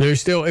 Right.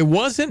 It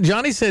wasn't,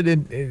 Johnny said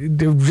it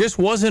just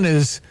wasn't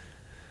as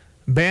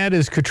bad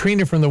as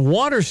Katrina from the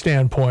water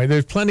standpoint.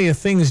 There's plenty of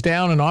things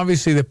down, and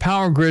obviously the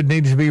power grid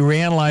needs to be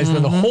reanalyzed,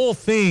 but the whole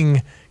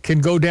thing can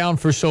go down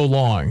for so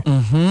long.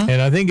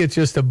 And I think it's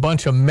just a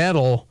bunch of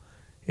metal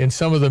in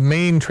some of the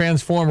main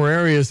transformer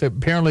areas that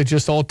apparently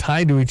just all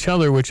tied to each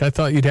other, which I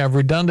thought you'd have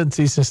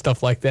redundancies and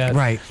stuff like that.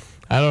 Right.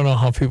 I don't know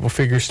how people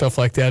figure stuff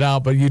like that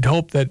out, but you'd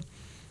hope that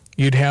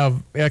you'd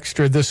have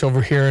extra this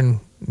over here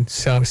and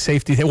some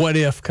safety, what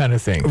if kind of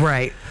thing.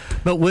 Right.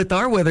 But with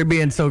our weather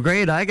being so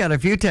great, I got a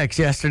few texts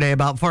yesterday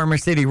about Farmer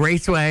City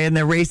Raceway, and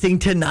they're racing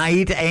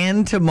tonight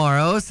and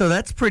tomorrow, so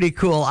that's a pretty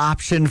cool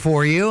option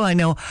for you. I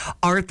know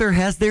Arthur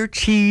has their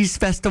cheese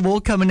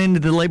festival coming into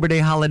the Labor Day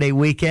holiday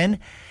weekend.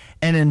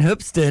 And in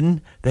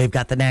Hoopston, they've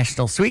got the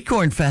National Sweet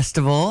Corn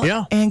Festival.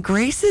 Yeah. And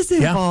Grace is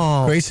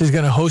involved. Yeah. Grace is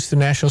going to host the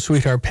National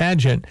Sweetheart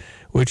Pageant,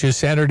 which is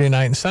Saturday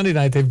night and Sunday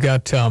night. They've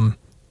got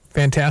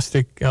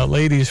fantastic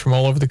ladies from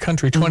all over the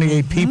country.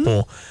 28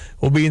 people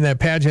will be in that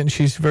pageant.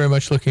 She's very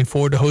much looking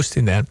forward to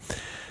hosting that.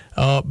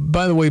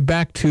 By the way,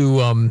 back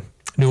to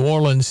New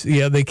Orleans,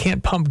 they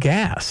can't pump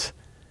gas.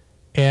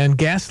 And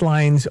gas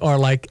lines are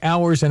like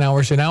hours and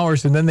hours and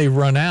hours, and then they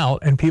run out,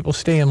 and people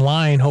stay in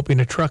line hoping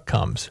a truck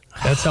comes.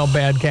 That's how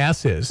bad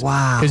gas is.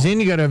 Wow. Because then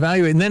you got to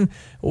evaluate. And then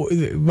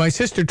my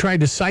sister tried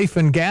to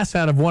siphon gas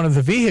out of one of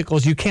the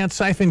vehicles. You can't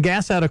siphon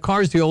gas out of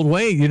cars the old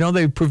way.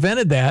 They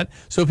prevented that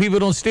so people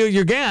don't steal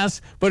your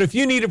gas. But if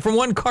you need it from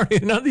one car to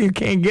another, you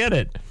can't get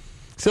it.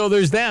 So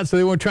there's that. So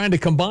they were trying to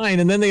combine,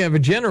 and then they have a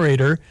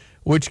generator,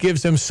 which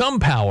gives them some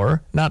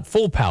power, not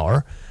full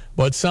power.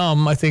 But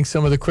I think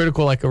some of the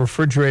critical, like a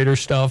refrigerator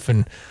stuff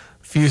and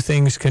a few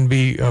things can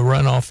be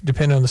run off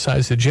depending on the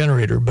size of the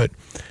generator. But,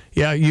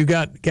 yeah, you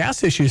got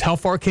gas issues. How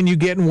far can you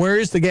get, and where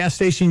is the gas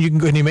station you can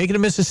go? Can you make it to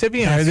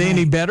Mississippi? And are they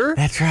any better?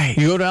 That's right.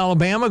 You go to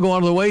Alabama, go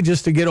out of the way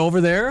just to get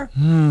over there?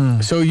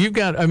 So you've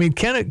got,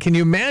 can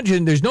you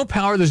imagine, there's no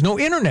power, there's no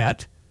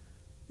internet.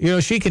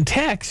 She can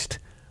text.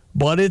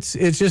 But it's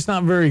just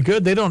not very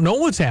good. They don't know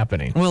what's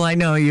happening. Well, I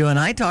know you and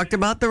I talked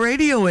about the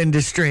radio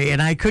industry,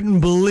 and I couldn't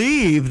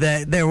believe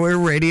that there were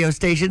radio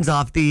stations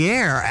off the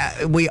air.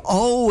 We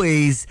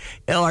always,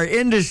 our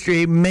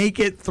industry, make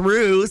it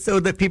through so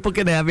that people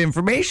can have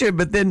information.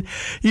 But then,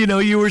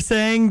 you were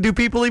saying, do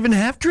people even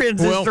have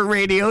transistor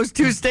radios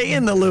to stay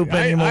in the loop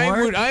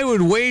anymore? I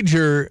would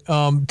wager,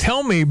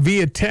 tell me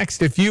via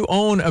text if you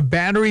own a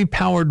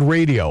battery-powered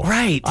radio.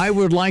 Right. I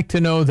would like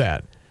to know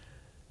that.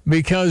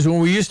 Because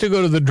when we used to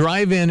go to the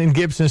drive-in in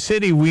Gibson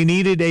City, we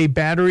needed a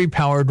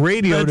battery-powered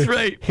radio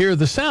to hear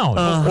the sound.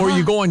 Or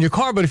you go in your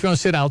car, but if you want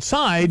to sit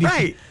outside.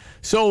 Right.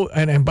 So,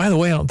 and by the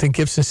way, I don't think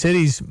Gibson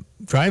City's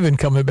drive-in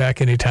coming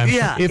back anytime soon.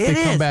 Yeah, if they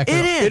come back.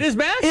 It is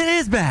back? It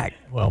is back.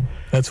 Well,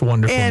 that's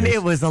wonderful. And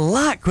it was a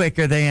lot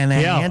quicker than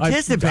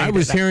anticipated. I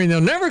was hearing they'll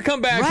never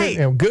come back.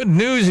 Right. Good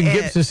news in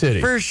Gibson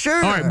City. For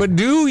sure. All right, but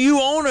do you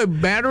own a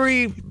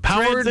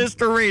battery-powered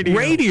transistor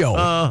radio?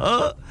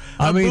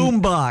 A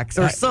boombox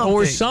or something.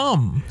 Or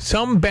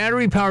some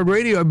battery-powered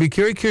radio. I'd be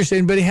curious if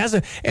anybody has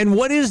it. And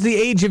what is the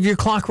age of your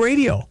clock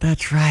radio?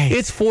 That's right.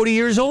 It's 40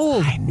 years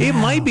old. It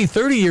might be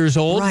 30 years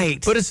old. Right.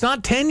 But it's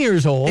not 10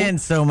 years old. And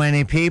so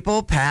many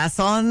people pass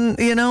on,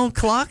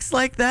 clocks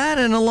like that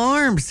and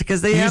alarms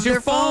because they have their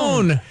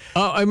phone.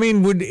 I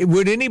mean,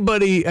 would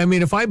anybody,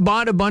 if I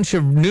bought a bunch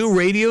of new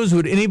radios,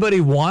 would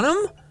anybody want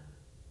them?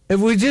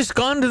 Have we just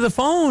gone to the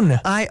phone?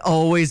 I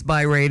always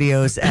buy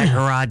radios at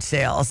garage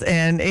sales,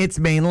 and it's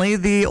mainly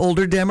the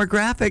older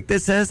demographic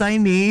that says I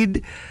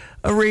need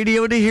a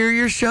radio to hear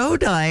your show,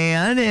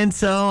 Diane. And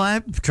so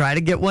I try to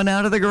get one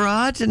out of the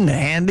garage and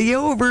hand you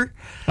over.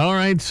 All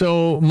right.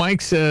 So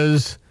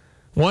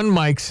one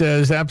Mike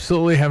says,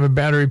 absolutely have a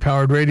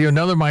battery-powered radio.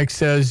 Another Mike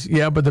says,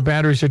 yeah, but the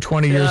batteries are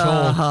 20 years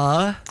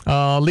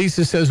old.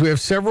 Lisa says, we have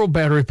several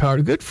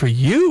battery-powered. Good for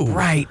you.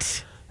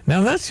 Right.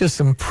 Now, that's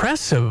just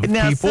impressive,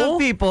 now, people. Some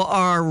people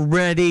are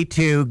ready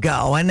to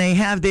go, and they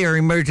have their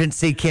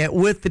emergency kit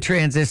with the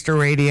transistor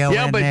radio in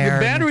there. Yeah, but the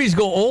batteries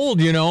go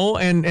old,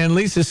 and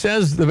Lisa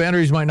says the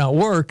batteries might not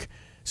work.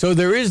 So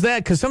there is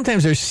that, because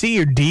sometimes there's C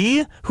or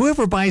D.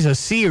 Whoever buys a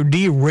C or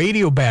D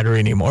radio battery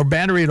anymore, or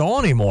battery at all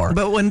anymore?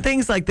 But when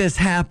things like this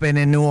happen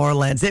in New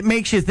Orleans, it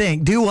makes you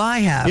think, do I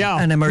have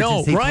an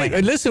emergency right.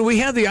 plan? Listen, we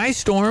had the ice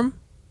storm,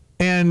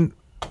 and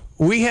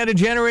we had a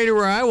generator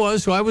where I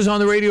was, so I was on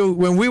the radio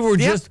when we were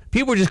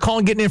people were just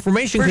calling, getting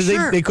information because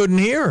they couldn't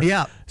hear.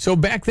 Yeah. So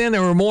back then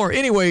there were more.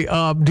 Anyway,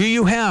 do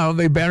you have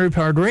a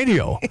battery-powered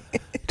radio?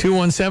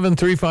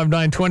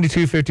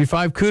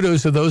 217-359-2255.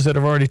 Kudos to those that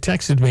have already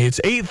texted me. It's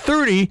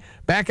 8:30.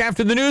 Back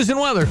after the news and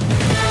weather.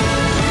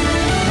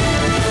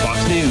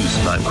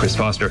 News. I'm Chris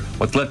Foster.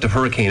 What's left of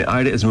Hurricane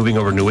Ida is moving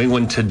over New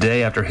England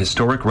today after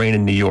historic rain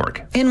in New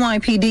York.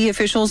 NYPD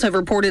officials have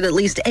reported at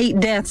least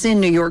 8 deaths in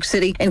New York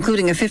City,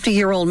 including a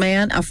 50-year-old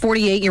man, a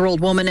 48-year-old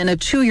woman, and a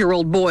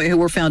 2-year-old boy who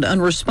were found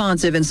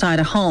unresponsive inside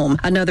a home.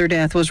 Another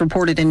death was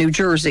reported in New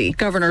Jersey.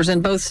 Governors in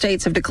both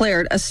states have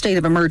declared a state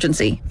of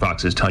emergency.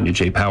 Fox's Tanya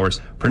J. Powers.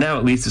 For now,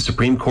 at least, the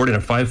Supreme Court in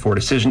a 5-4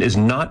 decision is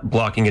not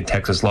blocking a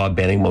Texas law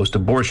banning most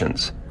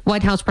abortions.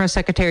 White House Press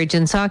Secretary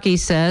Jen Psaki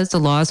says the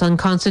law is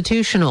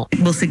unconstitutional. It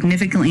will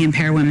significantly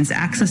impair women's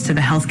access to the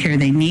health care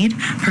they need,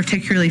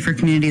 particularly for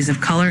communities of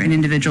color and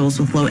individuals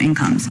with low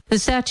incomes. The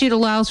statute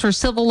allows for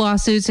civil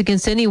lawsuits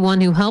against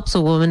anyone who helps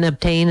a woman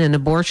obtain an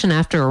abortion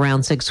after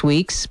around 6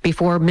 weeks,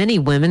 before many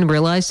women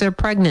realize they're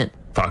pregnant.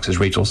 Fox's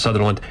Rachel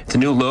Sutherland. It's a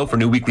new low for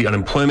new weekly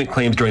unemployment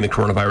claims during the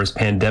coronavirus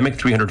pandemic,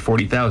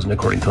 340,000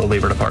 according to the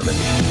Labor Department.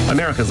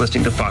 America's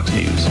listening to Fox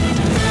News.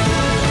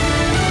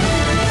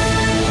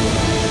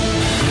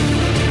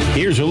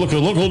 Here's a look at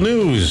local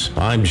news.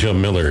 I'm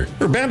Jim Miller.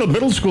 Urbana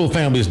Middle School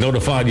families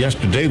notified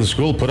yesterday the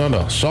school put on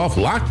a soft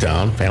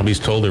lockdown. Families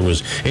told there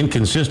was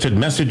inconsistent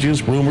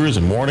messages, rumors,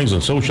 and warnings on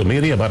social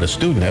media about a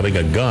student having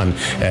a gun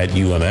at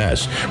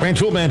UMS.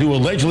 Rancho man who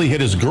allegedly hit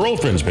his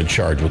girlfriend's been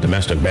charged with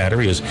domestic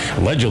battery, is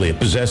allegedly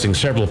possessing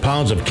several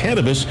pounds of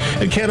cannabis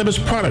and cannabis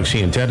products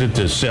he intended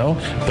to sell.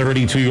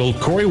 32-year-old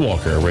Corey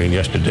Walker arraigned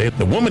yesterday.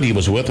 The woman he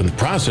was with in the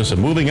process of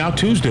moving out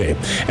Tuesday.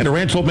 And a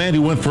Rancho man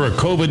who went for a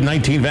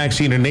COVID-19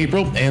 vaccine in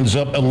April ends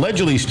up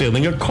allegedly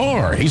stealing a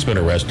car. He's been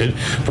arrested.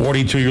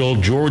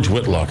 42-year-old George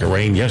Whitlock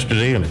arraigned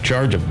yesterday on a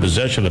charge of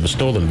possession of a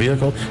stolen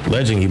vehicle,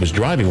 alleging he was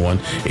driving one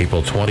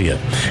April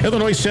 20th.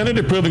 Illinois Senate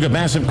approving a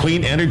massive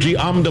clean energy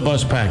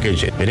omnibus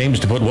package. It aims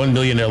to put 1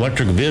 million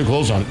electric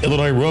vehicles on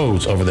Illinois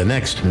roads over the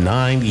next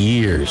 9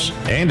 years.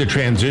 And to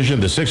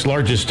transition the 6th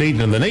largest state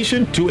in the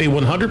nation to a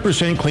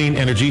 100% clean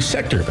energy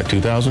sector by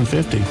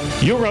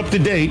 2050. You're up to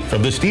date.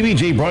 From the Stevie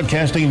J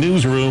Broadcasting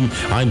Newsroom,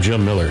 I'm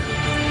Jim Miller.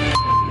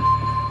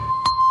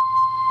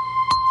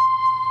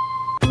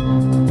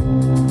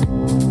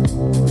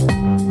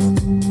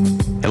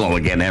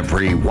 Again,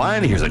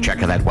 everyone, here's a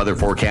check of that weather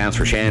forecast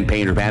for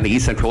Champaign, Urbana,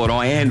 East Central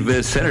Illinois, and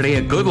vicinity.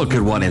 A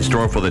good-looking one in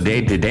store for the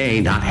day today.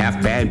 Not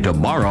half bad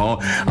tomorrow.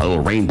 A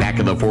little rain back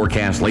in the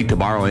forecast late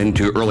tomorrow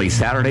into early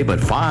Saturday,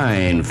 but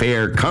fine,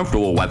 fair,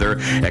 comfortable weather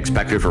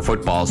expected for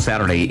football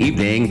Saturday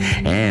evening,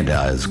 and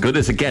as good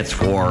as it gets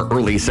for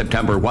early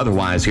September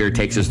weather-wise. Here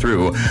takes us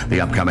through the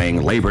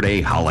upcoming Labor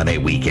Day holiday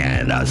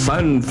weekend. A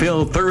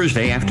sun-filled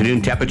Thursday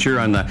afternoon temperature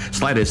on the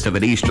slightest of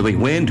an easterly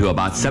wind to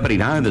about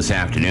 79 this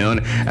afternoon.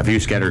 A few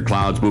scattered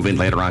clouds moving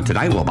later on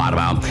tonight. We'll bottom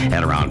out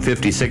at around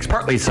 56.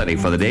 Partly sunny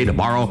for the day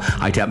tomorrow.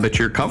 High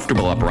temperature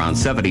comfortable up around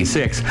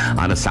 76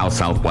 on a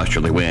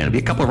south-southwesterly wind.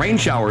 A couple of rain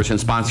showers in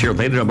spots here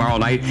later tomorrow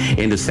night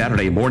into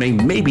Saturday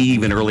morning, maybe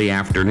even early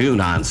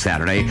afternoon on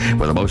Saturday,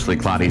 with a mostly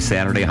cloudy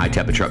Saturday. High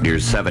temperature up near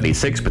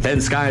 76. But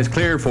then skies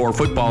clear for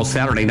football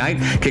Saturday night.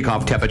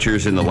 Kickoff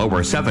temperatures in the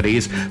lower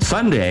 70s.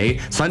 Sunday,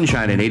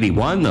 sunshine at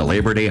 81. The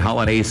Labor Day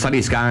holiday,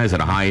 sunny skies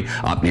at a high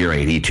up near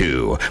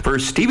 82. For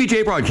Stevie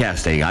J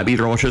Broadcasting, I'm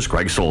meteorologist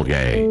Greg Solgay.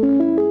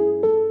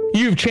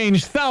 You've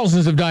changed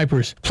thousands of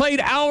diapers, played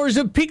hours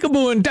of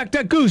peekaboo and duck,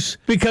 duck, goose,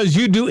 because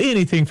you do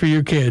anything for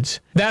your kids.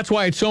 That's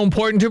why it's so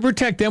important to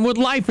protect them with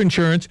life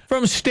insurance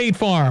from State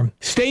Farm.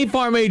 State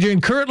Farm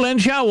agent Kurt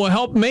Lenschow will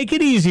help make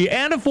it easy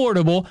and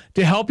affordable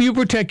to help you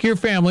protect your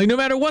family no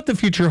matter what the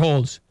future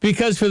holds.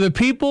 Because for the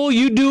people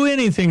you do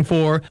anything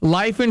for,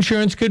 life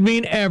insurance could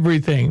mean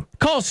everything.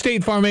 Call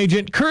State Farm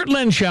agent Kurt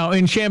Lenschow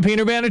in Champaign,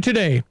 Urbana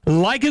today.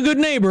 Like a good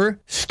neighbor,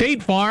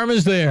 State Farm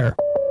is there.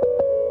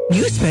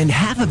 You spend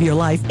half of your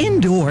life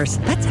indoors.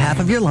 That's half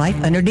of your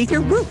life underneath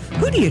your roof.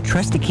 Who do you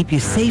trust to keep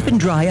you safe and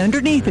dry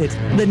underneath it?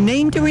 The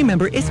name to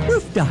remember is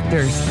Roof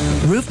Doctors.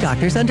 Roof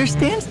Doctors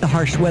understands the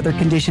harsh weather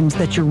conditions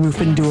that your roof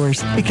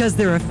endures because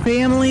they're a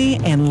family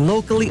and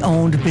locally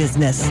owned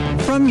business.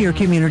 From your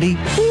community,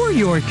 for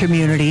your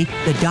community,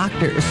 the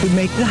doctors who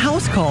make the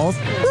house calls,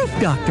 Roof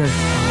Doctor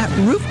at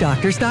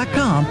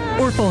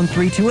roofdoctors.com or phone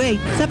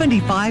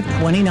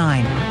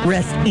 328-7529.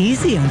 Rest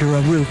easy under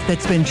a roof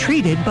that's been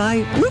treated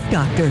by Roof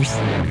Doctors.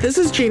 This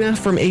is Gina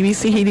from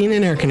ABC Heating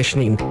and Air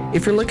Conditioning.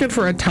 If you're looking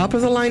for a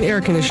top-of-the-line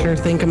air conditioner,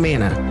 think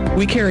Amana.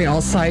 We carry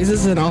all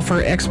sizes and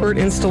offer expert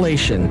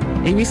installation.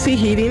 ABC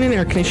Heating and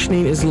Air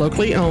Conditioning is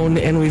locally owned,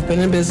 and we've been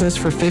in business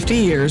for 50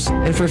 years.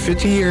 And for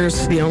 50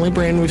 years, the only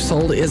brand we've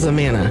sold is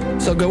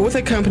Amana. So go with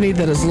a company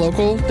that is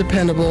local,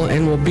 dependable,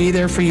 and will be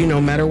there for you no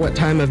matter what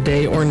time of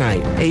day or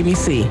night.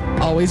 ABC.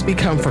 Always be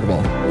comfortable.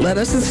 Let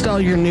us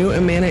install your new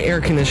Amana air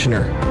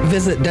conditioner.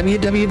 Visit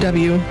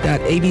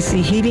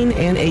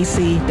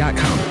www.abcheatingandac.com.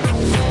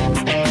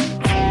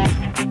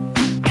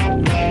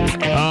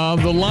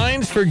 The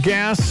lines for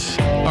gas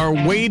are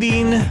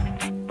waiting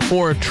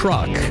for a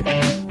truck.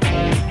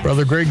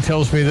 Brother Greg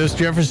tells me this.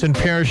 Jefferson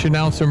Parish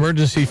announced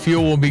emergency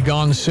fuel will be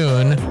gone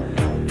soon.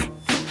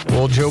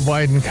 Will Joe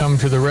Biden come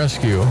to the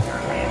rescue?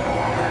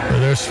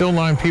 There's still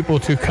 9 people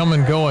to come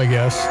and go, I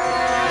guess.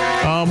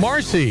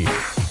 Marcy,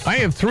 I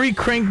have 3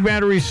 crank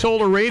battery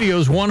solar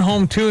radios, 1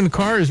 home, 2 in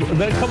cars.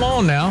 Come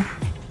on now.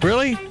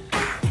 Really?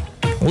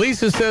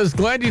 Lisa says,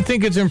 glad you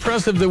think it's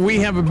impressive that we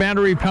have a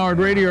battery-powered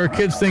radio. Our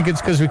kids think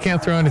it's because we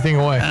can't throw anything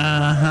away.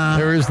 Uh-huh.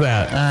 There is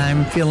that.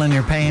 I'm feeling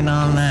your pain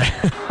on that.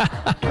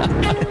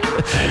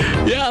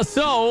 Yeah,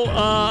 so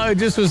I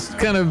just was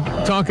kind of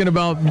talking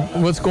about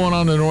what's going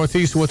on in the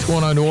Northeast, what's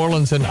going on in New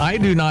Orleans, and I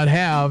do not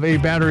have a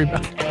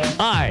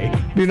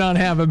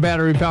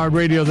battery-powered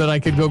radio that I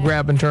could go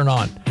grab and turn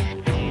on.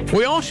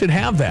 We all should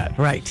have that.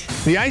 Right.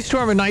 The ice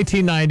storm in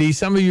 1990,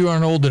 some of you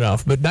aren't old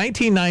enough, but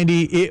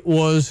 1990, it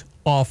was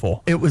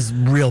awful. It was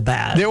real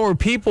bad. There were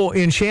people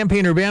in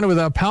Champaign-Urbana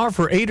without power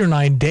for 8 or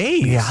 9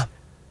 days. Yeah.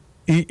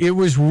 It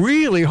was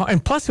really hard,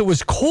 and plus it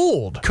was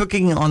cold.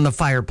 Cooking on the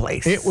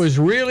fireplace. It was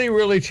really,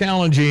 really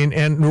challenging,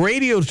 and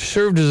radio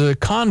served as a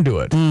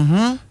conduit.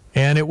 Mm-hmm.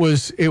 And it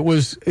was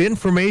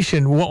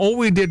information. Well, all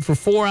we did for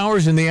 4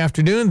 hours in the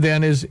afternoon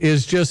then is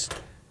just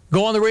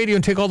go on the radio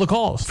and take all the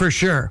calls. For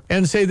sure.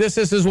 And say, this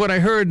is what I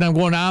heard, and I'm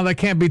going, that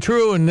can't be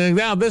true. And then,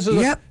 this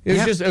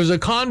is it was a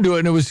conduit,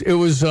 and it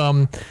was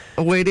a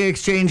way to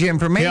exchange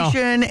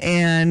information. Yeah.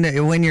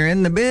 And when you're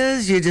in the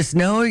biz, you just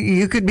know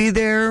you could be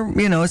there,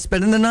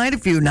 spending the night a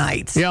few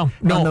nights. Yeah.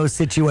 On those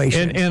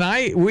situations.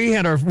 And we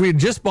had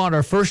just bought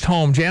our first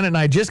home. Janet and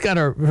I just got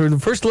our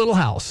first little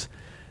house.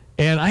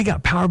 And I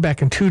got power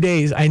back in 2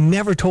 days. I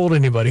never told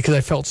anybody because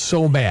I felt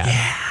so bad.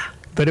 Yeah.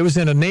 But it was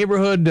in a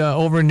neighborhood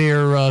over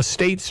near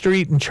State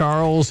Street in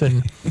Charles,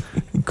 and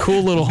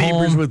cool little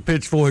home. Neighbors with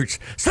pitchforks.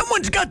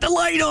 Someone's got the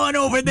light on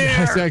over there.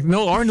 Yeah, exactly.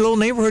 No, our little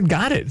neighborhood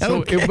got it. So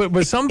okay.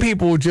 But some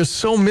people were just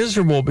so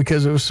miserable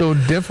because it was so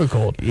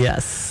difficult.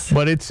 Yes.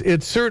 But it's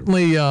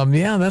certainly,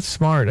 that's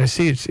smart. I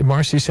see it.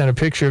 Marcy sent a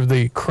picture of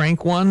the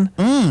crank one.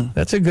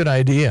 That's a good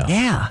idea.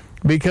 Yeah.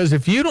 Because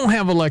if you don't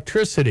have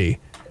electricity,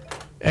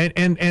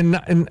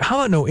 and how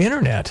about no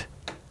internet?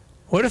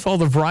 What if all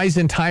the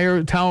Verizon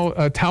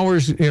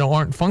towers,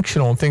 aren't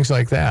functional and things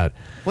like that?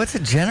 What's a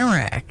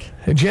Generac?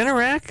 A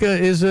Generac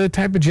is a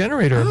type of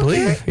generator, I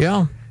believe.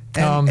 Yeah.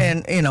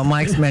 And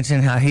Mike's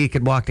mentioned how he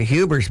could walk to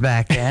Huber's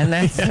back then.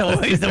 That's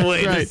always the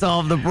way to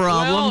solve the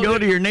problem. Well, go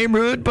to your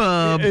neighborhood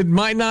pub. It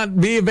might not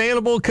be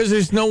available because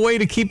there's no way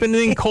to keep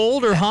anything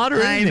cold or hot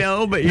or anything. I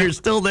know, but you're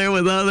still there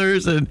with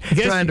others and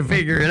trying to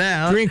figure it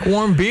out. Drink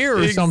warm beer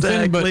or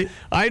something. But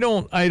I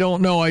don't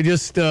know. I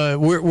just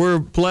we're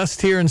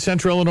blessed here in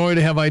Central Illinois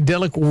to have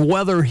idyllic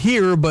weather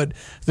here, but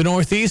the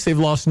Northeast, they've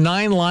lost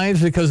 9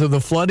 lives because of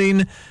the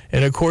flooding.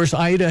 And, of course,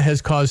 Ida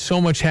has caused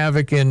so much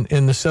havoc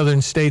in the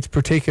southern states,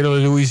 particularly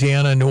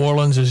Louisiana and New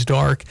Orleans is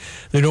dark.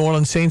 The New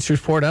Orleans Saints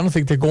report, I don't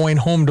think they're going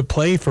home to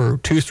play for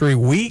 2-3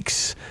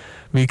 weeks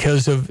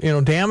because of,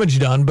 damage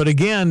done. But,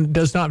 again,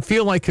 does not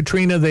feel like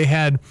Katrina. They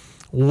had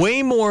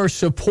way more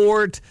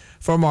support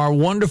from our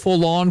wonderful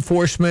law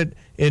enforcement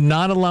in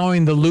not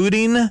allowing the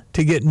looting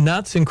to get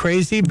nuts and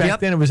crazy. Back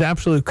then, it was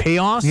absolute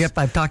chaos. Yep,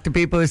 I've talked to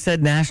people who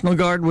said National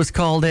Guard was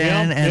called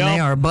in, they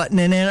are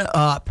buttoning it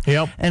up.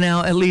 Yep. And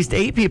now at least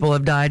 8 people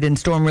have died in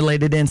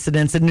storm-related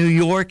incidents in New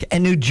York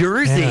and New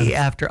Jersey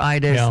after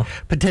Ida's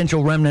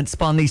potential remnants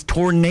spawned these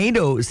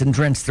tornadoes and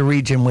drenched the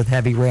region with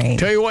heavy rain.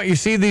 Tell you what, you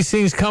see these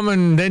things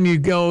coming, then you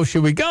go,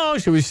 should we go?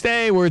 Should we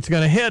stay? Where it's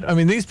going to hit? I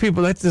mean, these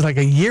people, that's just like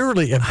a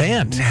yearly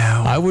event.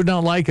 I would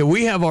not like it.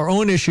 We have our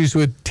own issues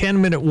with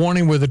 10-minute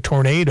warning with a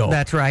tornado.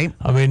 That's right.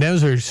 I mean,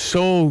 those are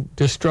so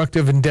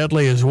destructive and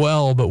deadly as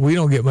well, but we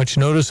don't get much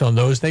notice on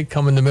those. They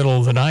come in the middle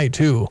of the night,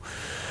 too.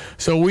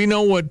 So we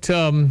know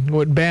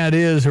what bad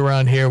is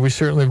around here. We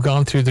certainly have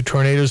gone through the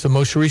tornadoes. The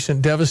most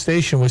recent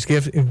devastation was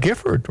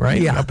Gifford, right?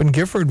 Yeah. Up in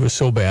Gifford was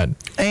so bad.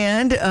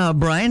 And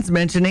Brian's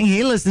mentioning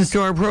he listens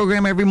to our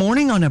program every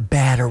morning on a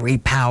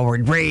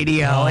battery-powered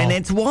radio, and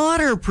it's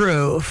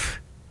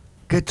waterproof.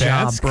 Good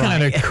job, That's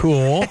Brian. kind of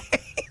cool.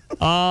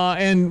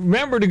 And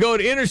remember to go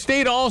to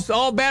Interstate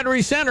All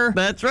Battery Center.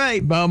 That's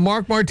right.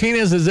 Mark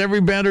Martinez has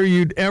every battery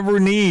you'd ever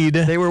need.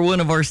 They were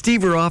one of our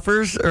Stevie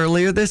offers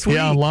earlier this week.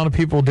 Yeah, a lot of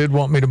people did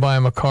want me to buy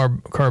him a car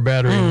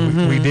battery.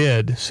 Mm-hmm. We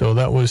did, so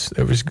it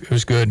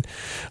was good.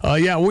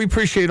 Yeah, we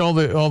appreciate all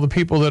the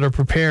people that are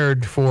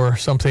prepared for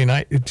something.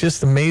 It's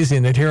just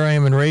amazing that here I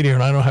am in radio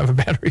and I don't have a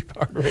battery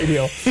powered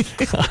radio.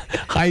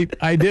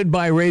 I did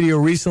buy radio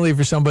recently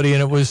for somebody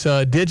and it was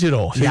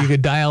digital, so you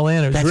could dial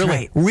in. It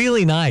was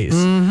really nice.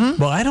 Mm-hmm.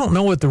 But I don't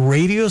know what the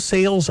radio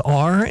sales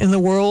are in the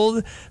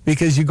world,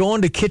 because you go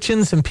into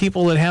kitchens and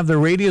people that have their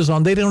radios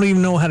on, they don't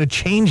even know how to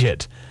change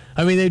it.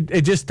 I mean,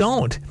 they just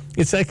don't.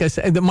 It's like I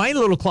said, my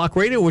little clock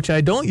radio, which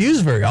I don't use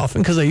very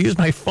often because I use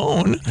my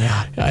phone.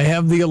 Yeah. I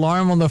have the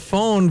alarm on the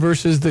phone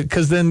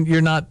because then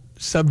you're not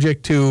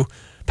subject to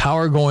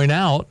power going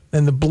out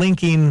and the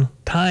blinking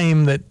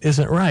time that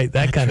isn't right.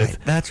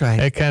 That's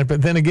right.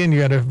 But then again,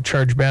 you got to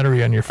charge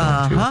battery on your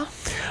phone too.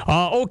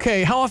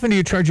 Okay, how often do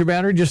you charge your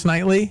battery? Just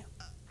nightly?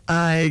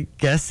 I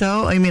guess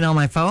so. I mean, on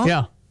my phone?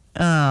 Yeah.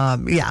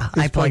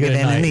 I plug it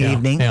in the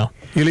evening. Yeah.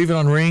 You leave it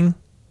on ring?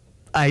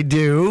 I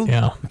do.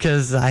 Yeah.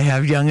 Because I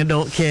have young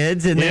adult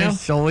kids, and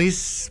there's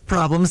always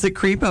problems that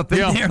creep up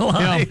in their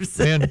lives.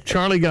 Yeah. And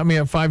Charlie got me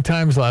up 5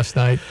 times last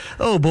night.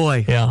 Oh,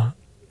 boy. Yeah.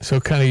 So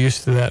kind of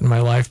used to that in my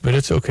life, but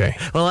it's okay.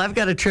 Well, I've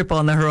got a trip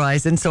on the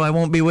horizon, so I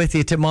won't be with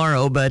you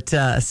tomorrow. But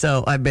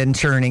so I've been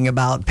churning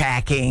about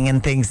packing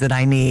and things that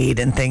I need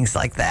and things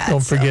like that.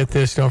 Don't forget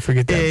this. Don't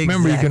forget that. Exactly.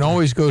 Remember, you can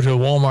always go to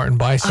Walmart and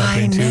buy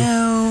something too.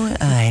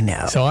 I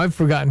know. So I've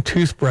forgotten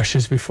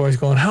toothbrushes before. I was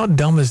going, how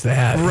dumb is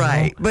that?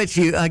 Right. But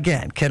you,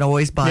 again, can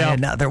always buy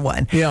another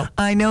one. Yeah.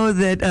 I know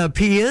that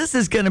Pia's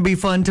is going to be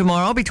fun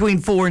tomorrow between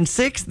 4 and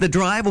 6. The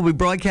Drive will be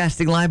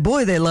broadcasting live.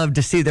 Boy, they love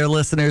to see their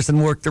listeners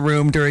and work the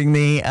room during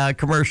the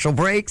commercial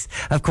breaks.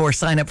 Of course,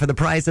 sign up for the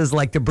prizes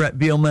like the Brett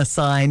Bielema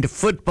signed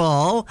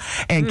football.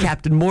 And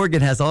Captain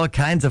Morgan has all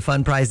kinds of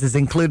fun prizes,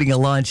 including a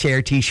lawn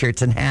chair,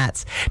 T-shirts, and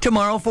hats.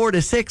 Tomorrow, 4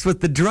 to 6 with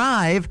The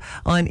Drive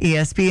on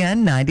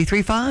ESPN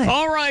 93.5.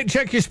 All right,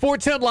 check your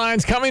sports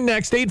headlines. Coming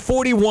next,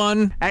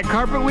 8:41. At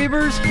Carpet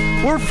Weavers,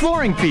 we're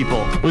flooring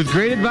people with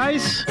great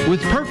advice,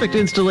 with perfect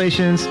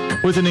installations,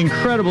 with an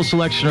incredible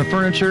selection of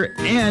furniture,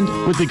 and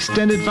with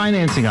extended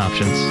financing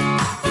options.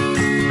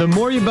 The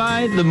more you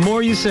buy, the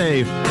more you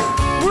save.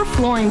 We're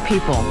flooring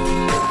people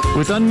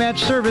with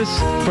unmatched service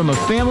from a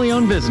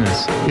family-owned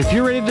business. If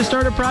you're ready to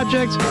start a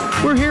project,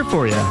 we're here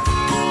for you.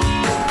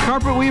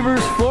 Carpet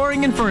Weavers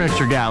Flooring and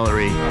Furniture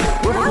Gallery.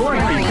 We're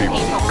flooring people.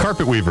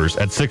 Carpet Weavers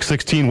at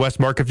 616 West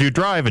Market View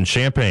Drive in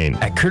Champaign.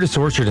 At Curtis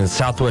Orchard in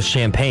Southwest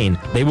Champaign,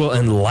 they will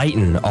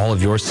enlighten all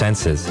of your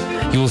senses.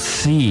 You will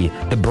see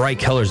the bright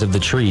colors of the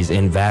trees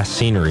in vast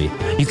scenery.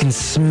 You can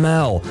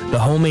smell the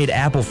homemade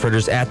apple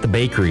fritters at the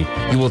bakery.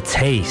 You will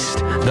taste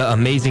the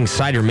amazing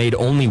cider made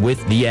only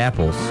with the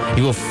apples.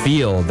 You will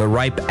feel the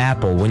ripe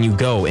apple when you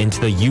go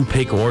into the You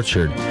Pick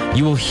Orchard.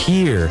 You will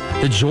hear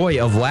the joy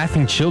of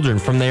laughing children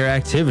from their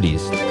activities.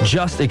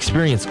 Just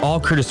experience all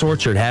Curtis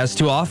Orchard has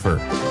to offer.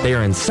 They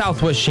are in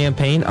Southwest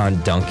Champaign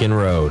on Duncan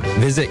Road.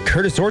 Visit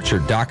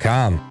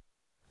curtisorchard.com.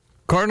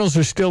 Cardinals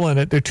are still in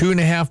it. They're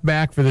 2.5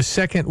 back for the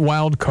second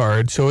wild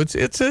card. So it's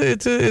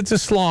a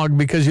slog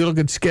because you look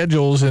at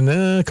schedules and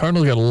the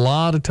Cardinals got a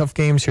lot of tough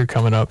games here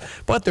coming up.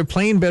 But they're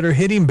playing better,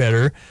 hitting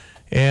better.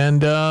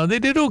 And they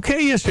did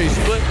okay yesterday.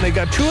 Split. They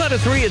got 2 out of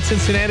 3 at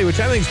Cincinnati,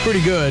 which I think is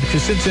pretty good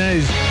because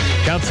Cincinnati's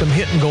got some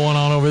hitting going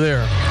on over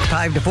there.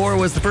 5-4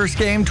 was the first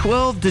game.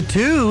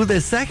 12-2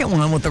 the second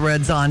one with the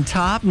Reds on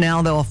top.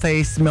 Now they'll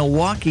face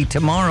Milwaukee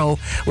tomorrow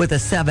with a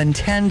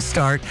 7-10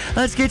 start.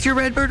 Let's get your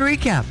Redbird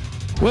recap.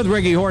 With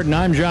Ricky Horton,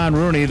 I'm John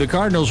Rooney. The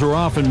Cardinals are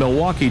off in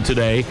Milwaukee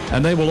today,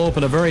 and they will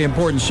open a very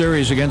important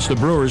series against the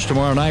Brewers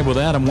tomorrow night with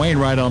Adam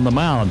Wainwright on the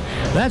mound.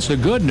 That's the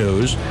good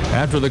news.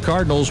 After the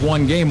Cardinals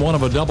won game 1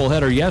 of a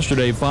doubleheader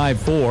yesterday,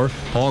 5-4,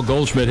 Paul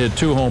Goldschmidt hit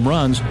 2 home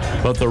runs,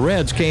 but the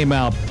Reds came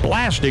out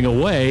blasting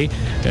away,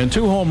 and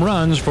 2 home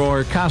runs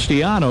for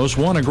Castellanos,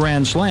 1 a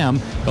grand slam,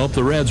 helped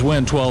the Reds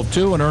win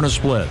 12-2 and earn a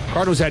split.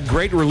 Cardinals had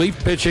great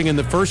relief pitching in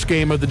the first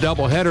game of the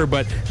doubleheader,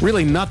 but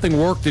really nothing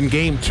worked in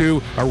game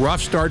 2. A rough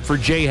start for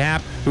Jay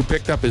Happ, who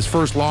picked up his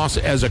first loss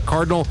as a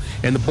Cardinal,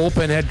 and the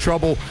bullpen had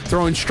trouble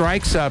throwing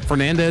strikes.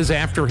 Fernandez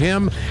after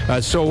him,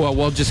 so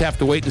we'll just have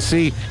to wait and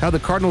see how the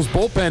Cardinals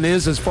bullpen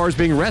is as far as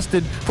being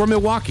rested for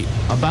Milwaukee.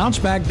 A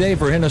bounce-back day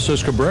for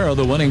Genesis Cabrera,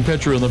 the winning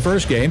pitcher in the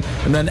first game,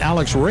 and then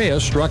Alex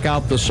Reyes struck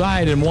out the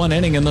side in 1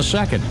 inning in the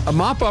second. A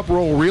mop-up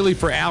role really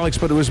for Alex,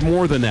 but it was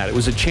more than that. It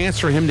was a chance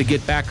for him to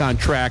get back on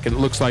track, and it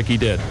looks like he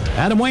did.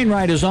 Adam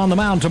Wainwright is on the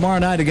mound tomorrow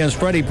night against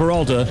Freddie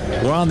Peralta.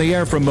 We're on the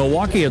air from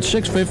Milwaukee at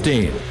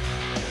 6:15.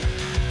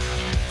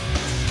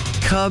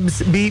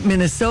 Cubs beat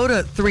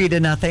Minnesota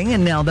 3-0,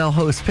 and now they'll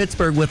host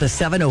Pittsburgh with a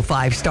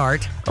 7:05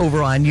 start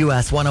over on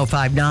US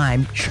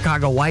 105.9.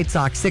 Chicago White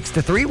Sox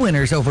 6-3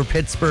 winners over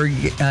Pittsburgh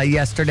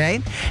yesterday.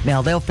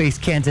 Now they'll face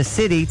Kansas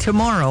City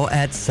tomorrow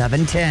at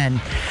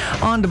 7:10.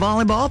 On to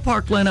volleyball,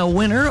 Parkland a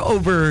winner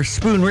over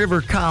Spoon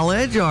River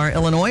College. Our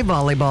Illinois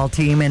volleyball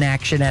team in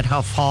action at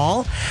Huff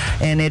Hall,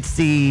 and it's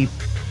the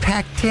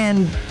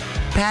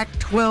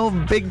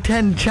Pac-12 Big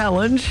Ten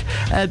Challenge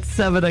at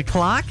 7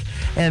 o'clock.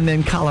 And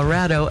then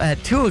Colorado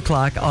at 2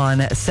 o'clock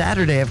on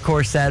Saturday. Of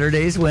course,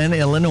 Saturdays when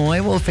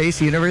Illinois will face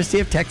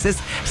University of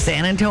Texas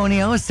San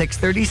Antonio, a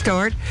 6:30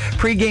 start.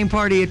 Pre-game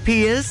party at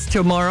Pia's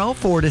tomorrow,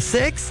 4 to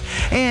 6.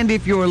 And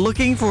if you're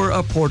looking for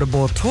a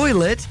portable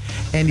toilet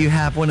and you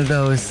have one of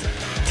those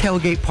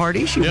tailgate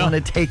parties, you want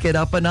to take it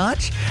up a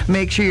notch,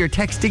 make sure you're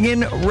texting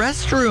in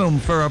restroom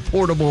for a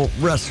portable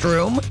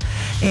restroom.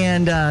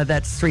 And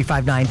that's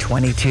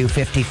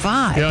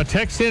 359-2255. Yeah,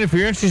 text in if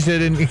you're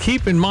interested. And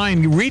keep in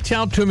mind, reach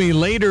out to me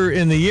later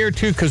in the year,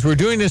 too, because we're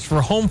doing this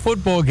for home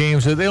football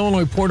games with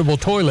Illinois portable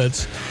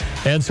toilets.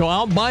 And so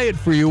I'll buy it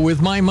for you with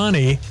my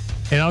money,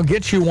 and I'll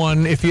get you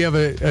one if you have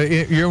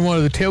you're in one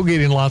of the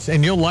tailgating lots,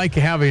 and you'll like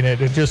having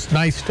it. It's just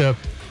nice to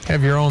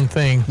have your own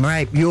thing.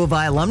 Right. U of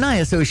I Alumni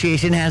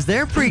Association has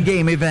their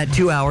pregame event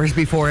 2 hours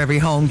before every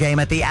home game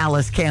at the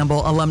Alice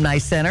Campbell Alumni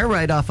Center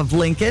right off of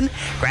Lincoln.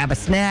 Grab a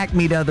snack,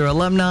 meet other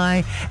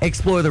alumni,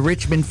 explore the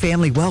Richmond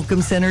Family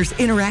Welcome Center's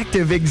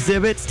interactive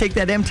exhibits, take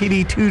that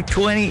MTD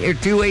 220 or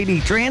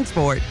 280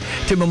 transport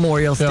to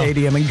Memorial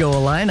Stadium and go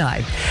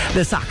Illini.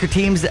 The soccer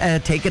team's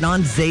taking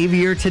on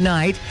Xavier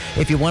tonight.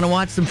 If you want to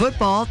watch some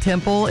football,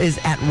 Temple is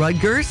at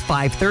Rutgers,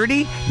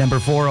 5:30. Number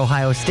 4,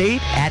 Ohio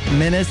State at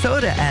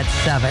Minnesota at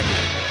 7.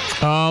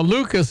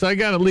 Lucas, I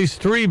got at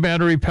least 3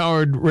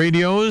 battery-powered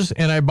radios,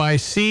 and I buy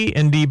C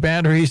and D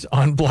batteries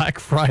on Black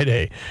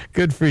Friday.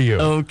 Good for you.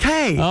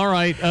 Okay. All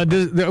right.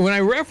 When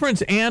I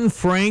reference Anne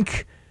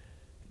Frank,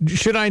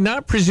 should I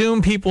not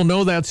presume people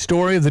know that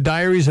story of the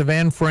Diaries of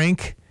Anne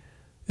Frank?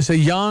 It's a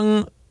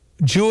young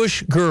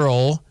Jewish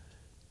girl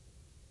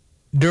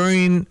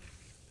during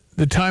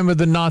the time of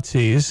the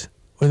Nazis,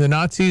 when the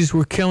Nazis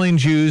were killing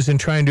Jews and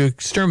trying to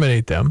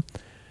exterminate them,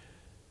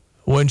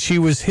 when she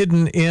was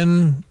hidden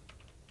in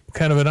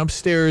kind of an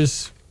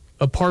upstairs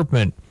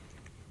apartment.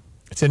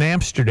 It's in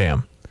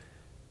Amsterdam.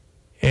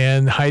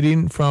 And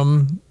hiding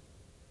from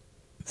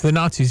the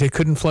Nazis. They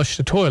couldn't flush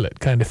the toilet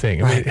kind of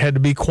thing. I mean, it had to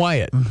be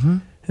quiet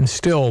and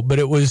still. But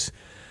it was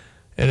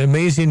an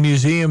amazing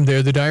museum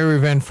there, the Diary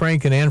of Anne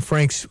Frank and Anne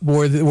Frank's,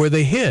 where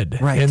they hid.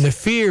 Right. And the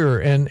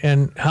fear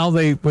and how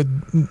they, with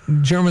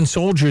German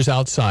soldiers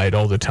outside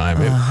all the time,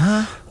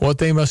 what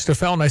they must have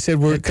felt. And I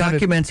said, it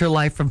documents her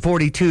life from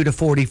 42 to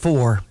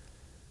 44.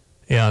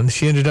 Yeah, and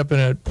she ended up in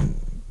a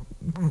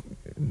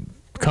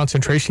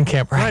concentration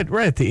camp right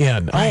at the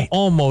end. Right.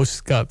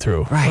 Almost got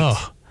through. Right.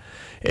 Oh.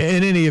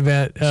 In any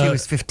event. She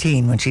was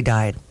 15 when she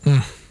died.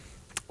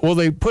 Well,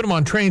 they put them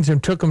on trains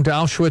and took them to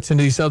Auschwitz and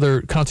these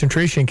other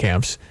concentration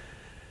camps.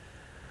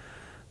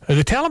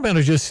 The Taliban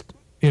are just,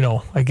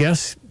 I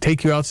guess,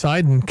 take you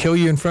outside and kill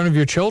you in front of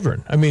your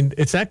children. I mean,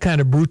 it's that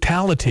kind of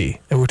brutality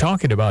that we're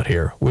talking about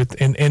here.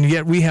 And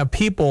yet we have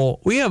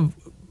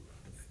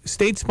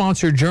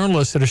state-sponsored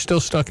journalists that are still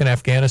stuck in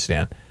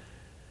Afghanistan.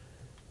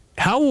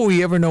 How will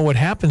we ever know what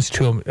happens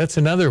to them? That's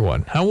another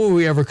one. How will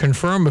we ever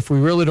confirm if we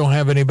really don't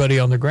have anybody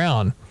on the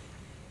ground?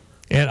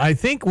 And I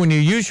think when you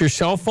use your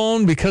cell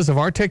phone, because of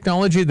our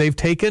technology they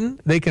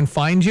can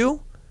find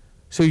you.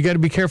 So you got to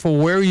be careful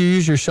where you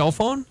use your cell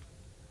phone,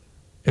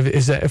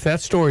 if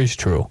that story is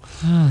true.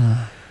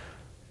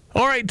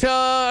 All right,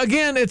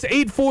 again, it's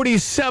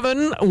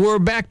 8:47. We're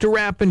back to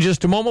wrap in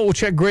just a moment. We'll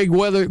check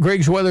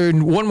Greg's weather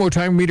one more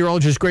time.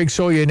 Meteorologist Greg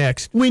Soya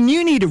next. When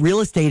you need a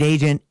real estate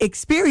agent,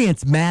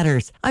 experience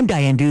matters. I'm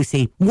Diane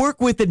Ducey.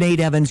 Work with the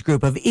Nate Evans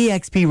Group of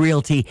eXp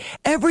Realty.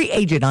 Every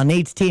agent on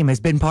Nate's team has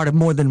been part of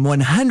more than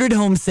 100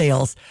 home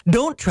sales.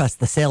 Don't trust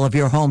the sale of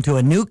your home to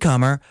a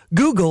newcomer.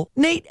 Google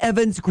Nate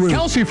Evans Group.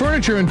 Kelsey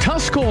Furniture in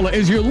Tuscola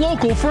is your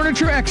local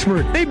furniture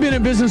expert. They've been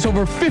in business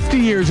over 50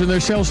 years, and their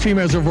sales team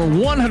has over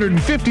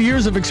 150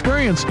 years of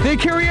experience. They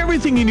carry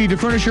everything you need to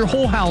furnish your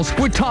whole house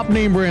with top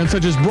name brands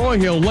such as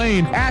Broyhill,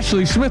 Lane,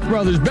 Ashley, Smith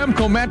Brothers,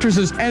 Bemco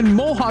mattresses, and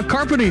Mohawk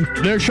carpeting.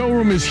 Their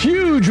showroom is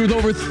huge with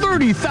over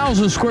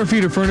 30,000 square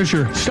feet of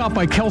furniture. Stop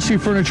by Kelsey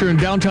Furniture in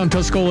downtown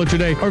Tuscola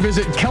today or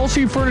visit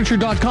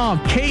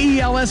kelseyfurniture.com,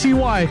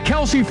 K-E-L-S-E-Y,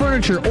 Kelsey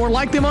Furniture, or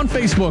like them on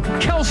Facebook.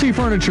 Kelsey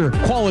Furniture,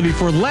 quality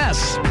for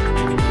less.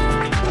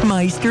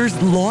 Meister's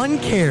Lawn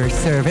Care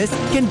Service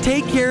can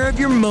take care of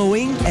your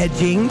mowing,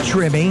 edging,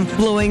 trimming,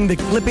 blowing the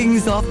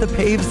clippings off the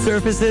paved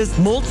surfaces,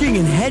 mulching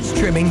and hedge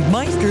trimming.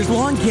 Meister's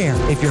Lawn Care.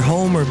 If your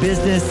home or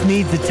business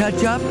needs a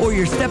touch-up or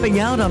you're stepping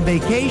out on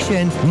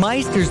vacation,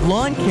 Meister's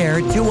Lawn Care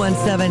at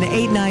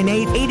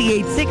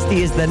 217-898-8860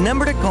 is the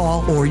number to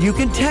call, or you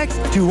can text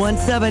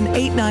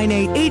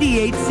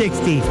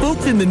 217-898-8860.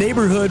 Folks in the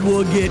neighborhood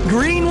will get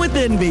green with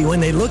envy when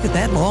they look at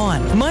that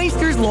lawn.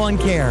 Meister's Lawn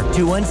Care,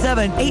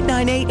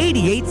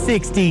 217-898-8860.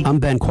 I'm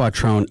Ben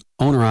Quattrone,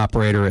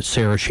 owner-operator at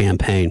Sarah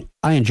Champagne.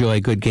 I enjoy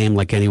a good game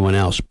like anyone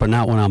else, but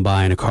not when I'm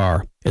buying a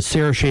car. At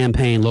Sarah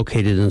Champagne,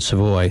 located in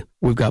Savoy,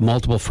 we've got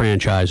multiple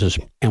franchises,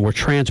 and we're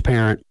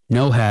transparent,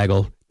 no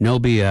haggle, no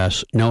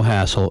BS, no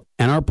hassle,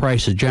 and our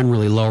price is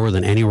generally lower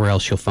than anywhere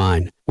else you'll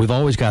find. We've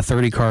always got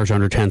 30 cars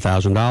under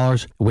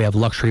 $10,000. We have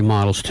luxury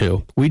models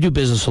too. We do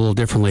business a little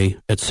differently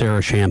at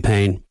Sarah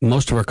Champagne.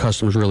 Most of our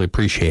customers really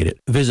appreciate it.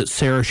 Visit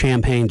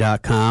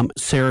sarahchampagne.com,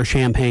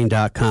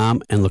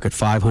 sarahchampagne.com, and look at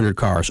 500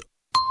 cars.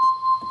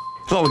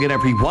 Hello again,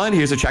 everyone.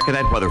 Here's a check of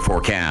that weather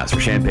forecast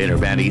for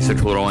Champaign-Urbana,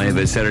 Central Illinois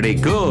vicinity.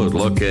 Good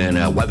looking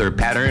weather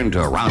pattern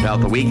to round out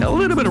the week. A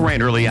little bit of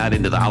rain early on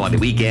into the holiday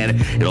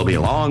weekend. It'll be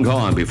long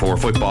gone before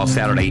football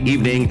Saturday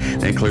evening,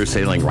 then clear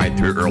sailing right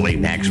through early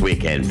next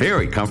weekend.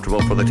 Very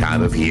comfortable for the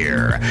time of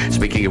year.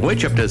 Speaking of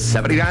which, up to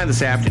 79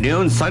 this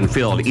afternoon.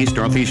 Sun-filled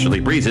east-northeasterly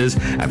breezes.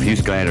 A few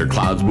scattered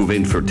clouds move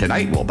in for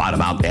tonight. We'll bottom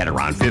out at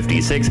around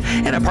 56.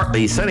 And a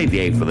partly sunny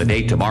day for the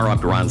day tomorrow, up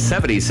to around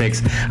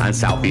 76 on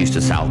southeast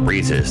to south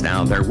breezes.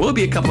 Now, there will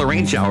be a couple of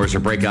rain showers to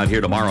break out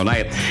here tomorrow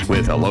night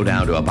with a low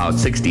down to about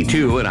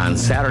 62. And on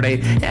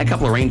Saturday, a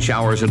couple of rain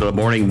showers into the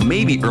morning,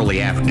 maybe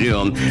early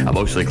afternoon. A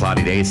mostly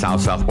cloudy day,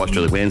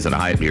 south-southwesterly winds at a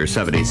high of near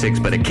 76.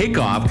 But a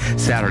kickoff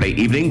Saturday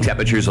evening,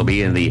 temperatures will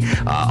be in the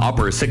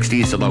upper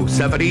 60s to low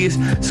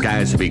 70s.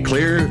 Skies will be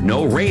clear,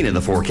 no rain in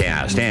the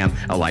forecast, and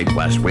a light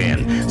west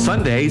wind.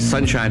 Sunday,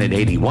 sunshine at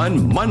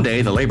 81.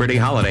 Monday, the Labor Day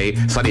holiday,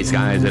 sunny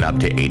skies at up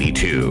to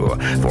 82.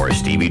 For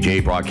Stevie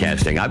J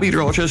Broadcasting, I'm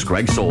meteorologist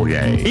Greg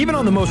Solier. Even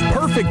on the most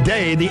perfect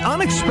day, the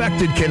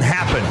unexpected can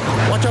happen.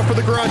 Watch out for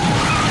the garage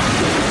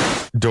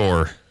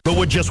door. But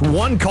with just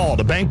one call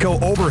to Banco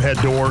Overhead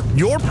Door,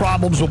 your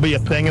problems will be a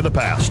thing of the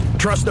past.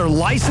 Trust their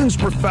licensed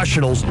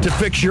professionals to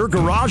fix your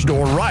garage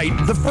door right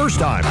the first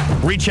time.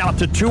 Reach out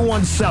to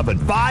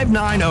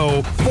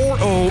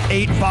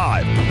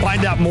 217-590-4085.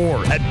 Find out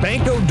more at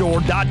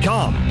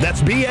bancodoor.com.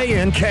 That's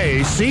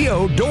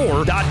BANKCO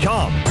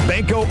door.com.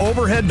 Banco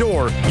Overhead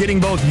Door,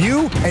 getting both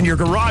you and your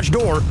garage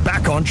door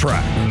back on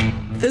track.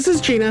 This is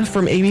Gina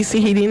from ABC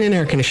Heating and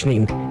Air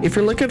Conditioning. If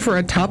you're looking for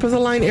a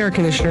top-of-the-line air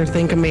conditioner,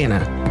 think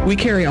Amana. We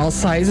carry all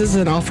sizes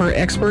and offer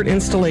expert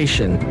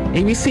installation.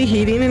 ABC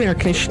Heating and Air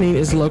Conditioning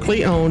is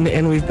locally owned,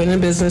 and we've been in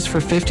business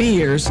for 50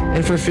 years.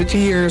 And for 50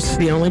 years,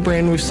 the only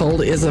brand we've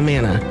sold is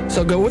Amana.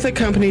 So go with a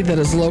company that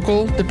is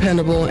local,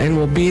 dependable, and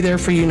will be there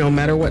for you no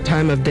matter what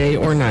time of day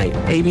or night.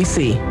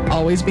 ABC.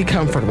 Always be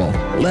comfortable.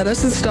 Let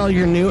us install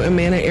your new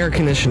Amana air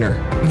conditioner.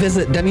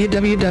 Visit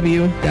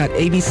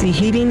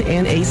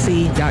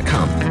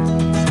www.abcheatingandac.com.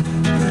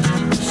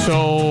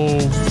 So,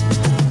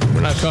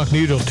 we're not talking to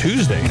you till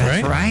Tuesday,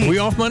 right? That's right. We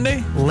off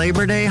Monday?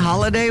 Labor Day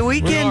holiday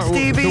weekend,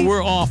 Stevie. So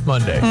we're off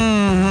Monday.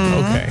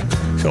 Mm-hmm. Okay.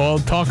 So I'll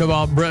talk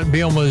about Brett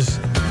Bielema's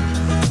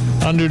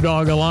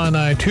Underdog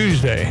Illini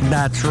Tuesday.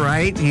 That's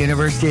right.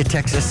 University of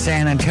Texas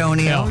San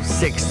Antonio,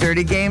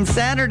 6:30 game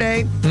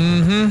Saturday.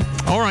 Mm-hmm.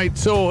 All right.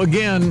 So,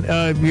 again,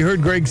 you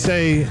heard Greg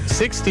say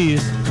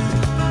 60s.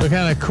 They're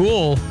kind of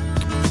cool.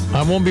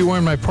 I won't be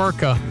wearing my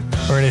parka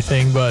or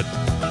anything, but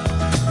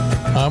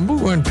I'm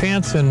wearing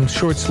pants and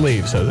short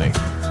sleeves, I think.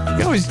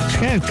 You always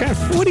kind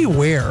of, what do you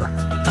wear?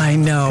 I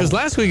know. Because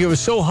last week it was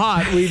so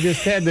hot, we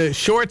just had the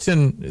shorts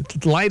and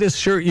lightest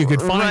shirt you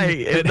could find.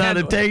 Right, and not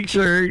a tank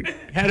shirt.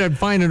 Had to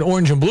find an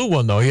orange and blue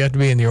one, though. You have to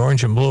be in the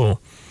orange and blue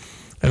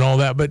and all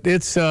that. But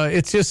it's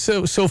just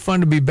so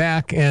fun to be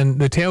back, and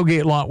the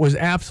tailgate lot was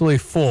absolutely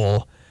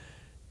full.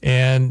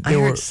 And I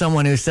heard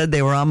someone who said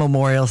they were on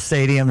Memorial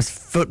Stadium's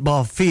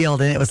football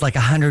field, and it was like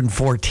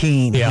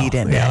 114 heat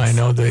index. Yeah, I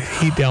know. The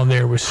heat down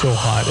there was so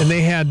hot. And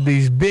they had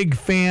these big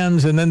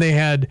fans, and then they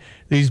had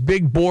these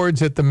big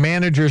boards that the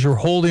managers were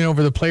holding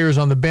over the players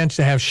on the bench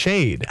to have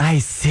shade. I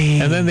see.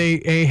 And then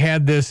they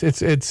had this,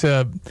 it's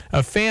a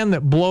fan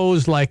that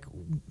blows like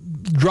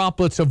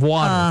droplets of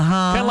water.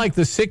 Kind of like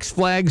the Six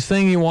Flags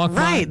thing you walk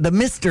by. Right, the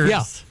misters.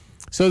 Yeah.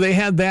 So they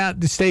had that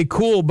to stay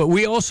cool, but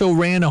we also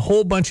ran a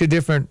whole bunch of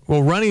different,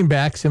 running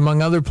backs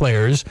among other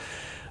players.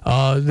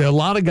 A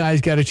lot of guys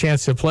got a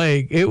chance to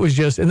play. It was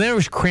just, and there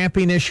was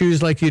cramping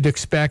issues like you'd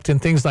expect and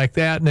things like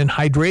that, and then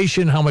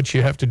hydration, how much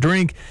you have to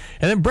drink.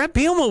 And then Brett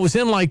Bielema was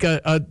in like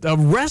a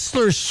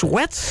wrestler's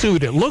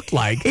sweatsuit, it looked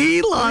like.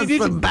 He lost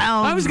some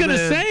pounds. I was going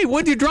to say,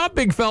 what'd you drop,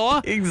 big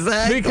fella?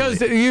 Exactly. Because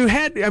you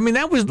had, that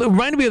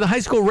reminded me of the high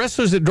school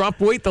wrestlers that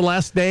dropped weight the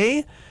last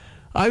day.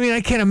 I mean,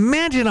 I can't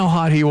imagine how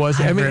hot he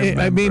was. I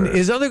mean,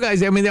 his other guys,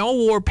 they all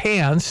wore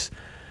pants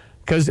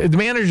because the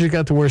manager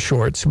got to wear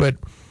shorts, but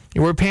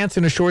you wear pants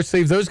and a short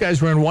sleeve. Those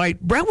guys were in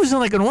white. Brett was in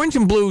like an orange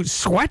and blue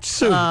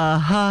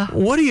sweatsuit.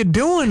 What are you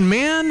doing,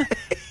 man?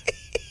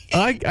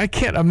 I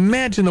can't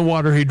imagine the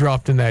water he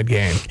dropped in that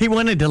game. He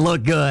wanted to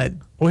look good.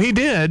 Well, he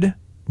did,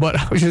 but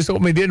I was just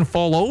hoping he didn't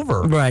fall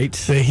over. Right.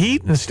 The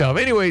heat and stuff.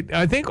 Anyway,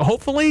 I think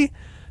hopefully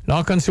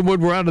knock on some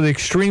wood, we're out of the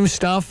extreme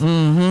stuff.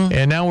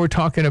 And now we're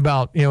talking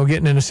about,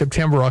 getting into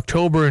September,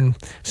 October. And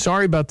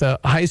sorry about the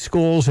high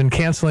schools and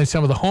canceling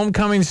some of the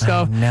homecoming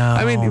stuff.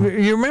 I mean,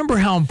 you remember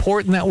how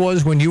important that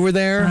was when you were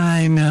there?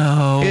 I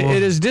know.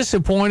 It is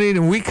disappointing,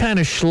 and we kind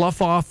of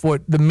slough off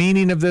what the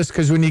meaning of this,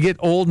 because when you get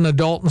old and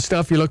adult and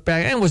stuff, you look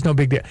back, and it was no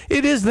big deal.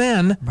 It is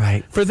then.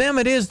 Right. For them,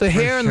 it is the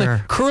hair and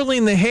the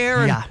curling the hair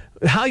and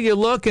how you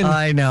look, and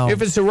I know.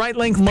 if it's the right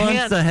length months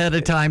pant. ahead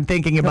of time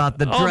thinking about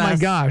the dress. Oh my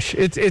gosh,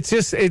 it's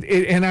just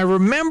and I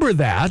remember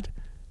that,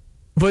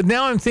 but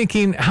now I'm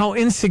thinking how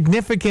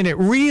insignificant it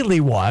really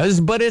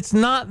was, but it's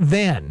not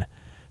then.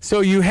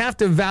 So you have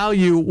to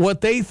value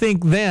what they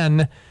think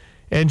then,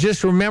 and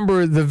just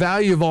remember the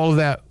value of all of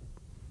that.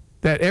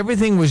 That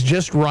everything was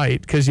just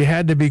right because you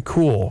had to be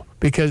cool.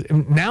 Because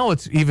now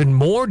it's even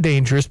more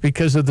dangerous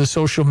because of the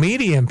social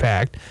media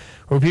impact,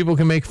 where people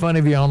can make fun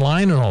of you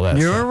online and all that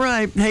You're stuff.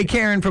 right. Hey,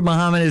 Karen from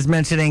Muhammad is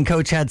mentioning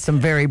Coach had some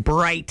very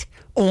bright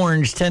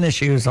orange tennis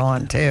shoes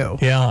on, too.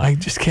 Yeah, I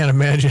just can't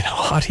imagine how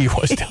hot he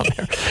was down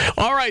there.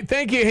 All right,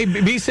 thank you. Hey,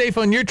 be safe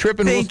on your trip,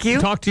 and we'll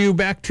talk to you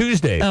back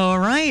Tuesday. All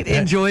right.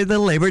 Enjoy the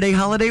Labor Day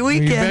holiday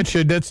weekend. You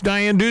betcha. That's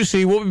Diane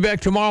Ducey. We'll be back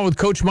tomorrow with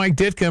Coach Mike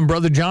Ditka and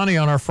Brother Johnny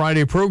on our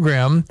Friday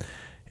program.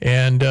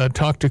 And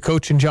talk to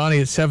Coach and Johnny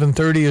at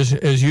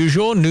 7:30 as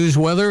usual. News,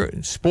 weather,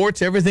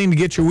 sports, everything to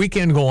get your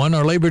weekend going,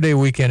 our Labor Day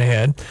weekend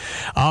ahead.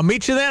 I'll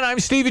meet you then. I'm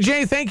Stevie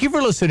J. Thank you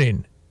for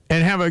listening,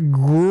 and have a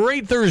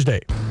great Thursday.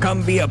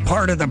 Come be a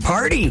part of the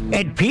party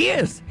at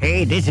Pia's.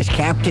 Hey, this is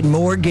Captain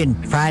Morgan.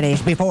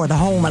 Fridays before the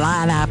home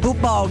Illini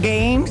football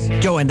games.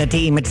 Join the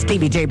team at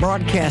Stevie J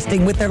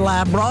Broadcasting with their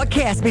live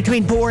broadcast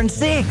between 4 and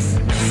 6.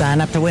 Sign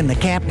up to win the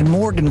Captain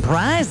Morgan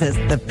prizes,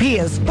 the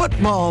Pia's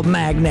football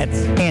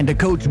magnets, and to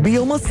Coach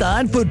Bielma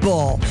signed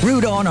football.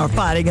 Root on our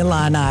Fighting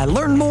Illini.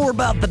 Learn more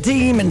about the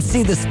team and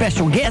see the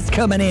special guests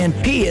coming in.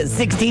 Pia's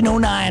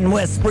 1609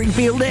 West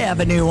Springfield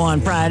Avenue on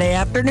Friday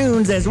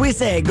afternoons as we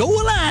say, Go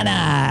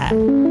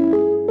Illini!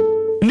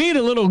 Need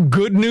a little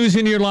good news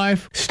in your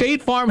life?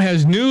 State Farm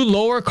has new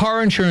lower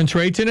car insurance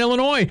rates in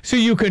Illinois, so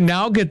you can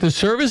now get the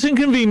service and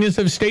convenience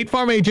of State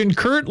Farm agent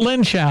Kurt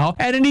Lenschow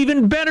at an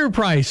even better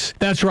price.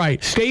 That's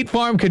right, State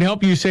Farm can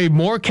help you save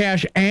more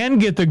cash and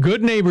get the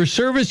good neighbor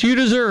service you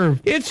deserve.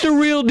 It's the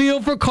real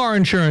deal for car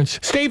insurance.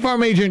 State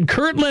Farm agent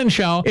Kurt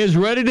Lenschow is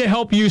ready to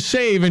help you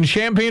save in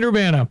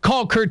Champaign-Urbana.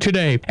 Call Kurt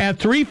today at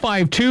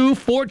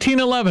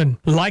 352-1411.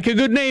 Like a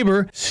good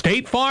neighbor,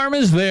 State Farm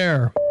is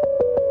there.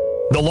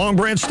 The Long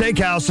Branch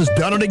Steakhouse has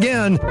done it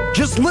again.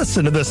 Just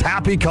listen to this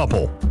happy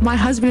couple. My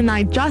husband and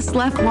I just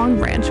left Long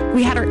Branch.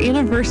 We had our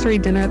anniversary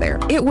dinner there.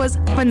 It was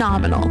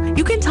phenomenal.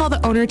 You can tell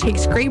the owner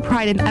takes great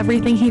pride in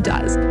everything he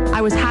does.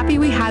 I was happy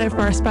we had it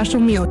for our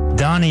special meal.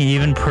 Donnie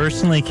even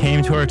personally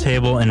came to our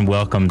table and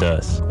welcomed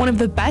us. One of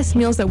the best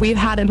meals that we've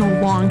had in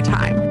a long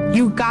time.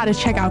 You gotta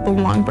check out the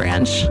Long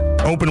Branch.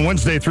 Open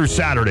Wednesday through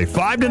Saturday,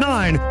 5 to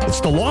 9. It's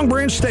the Long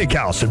Branch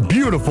Steakhouse in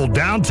beautiful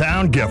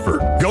downtown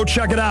Gifford. Go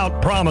check it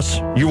out.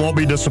 Promise you won't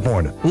be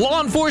disappointed.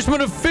 Law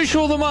Enforcement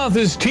Official of the Month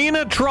is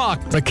Tina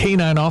Trock, a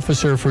canine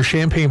officer for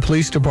Champaign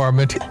Police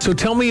Department. So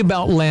tell me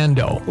about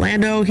Lando.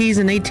 Lando, he's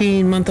an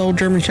 18-month-old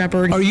German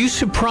Shepherd. Are you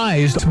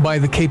surprised by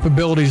the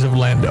capabilities of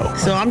Lando?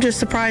 So I'm just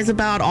surprised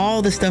about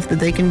all the stuff that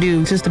they can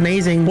do. It's just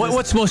amazing.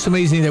 What's most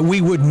amazing that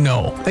we wouldn't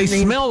know? They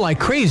smell like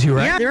crazy,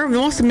 right? Yeah, their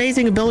most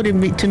amazing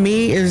ability to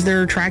me is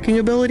their tracking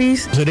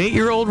abilities. Is it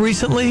 8-year-old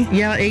recently?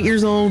 Yeah, 8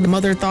 years old. The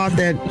mother thought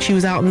that she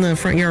was out in the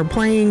front yard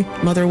playing.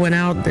 Mother went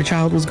out. The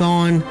child was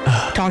gone.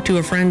 Talked to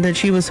a friend that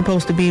she was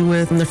supposed to be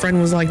with, and the friend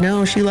was like,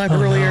 no, she left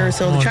earlier. No.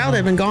 So the child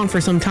had been gone for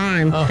some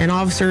time, and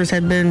officers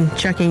had been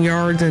checking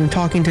yards and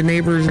talking to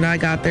neighbors, and I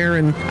got there,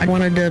 and I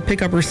wanted to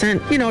pick up her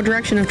scent,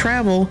 direction of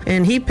travel,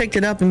 and he picked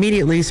it up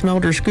immediately,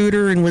 smelled her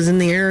scooter, and was in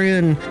the area,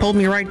 and pulled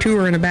me right to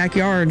her in the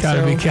backyard.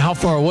 Gotta be. How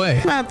far away?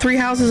 About 3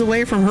 houses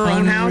away from her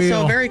own house,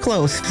 so very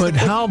close. But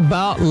how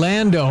about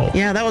Lando?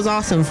 Yeah, that was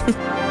awesome.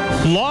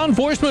 Law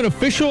Enforcement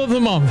Official of the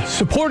Month,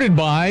 supported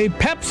by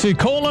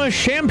Pepsi-Cola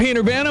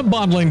Champaign-Urbana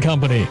Bottling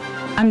Company.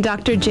 I'm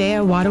Dr.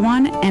 Jaya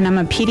Wadawan, and I'm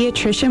a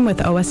pediatrician with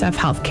OSF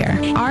Healthcare.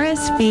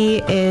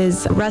 RSV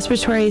is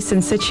respiratory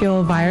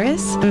syncytial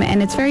virus,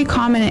 and it's very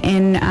common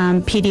in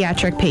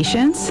pediatric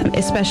patients,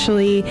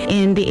 especially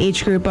in the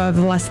age group of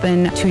less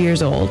than 2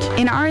 years old.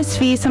 In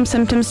RSV, some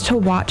symptoms to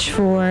watch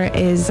for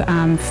is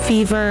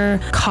fever,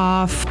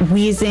 cough,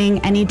 wheezing,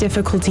 any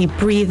difficulty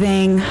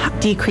breathing,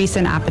 decrease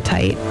in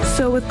appetite.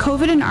 So with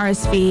COVID and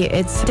RSV,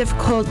 it's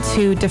difficult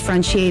to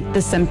differentiate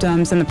the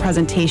symptoms and the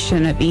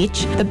presentation of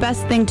each. The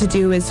best thing to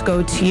do is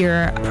go to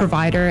your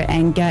provider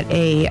and get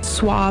a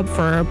swab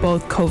for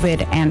both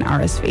COVID and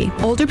RSV.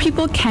 Older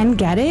people can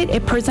get it.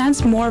 It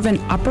presents more of an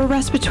upper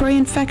respiratory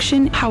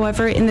infection.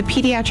 However, in the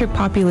pediatric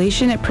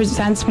population, it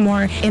presents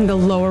more in the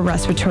lower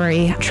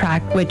respiratory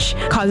tract, which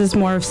causes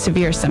more of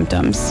severe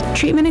symptoms.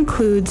 Treatment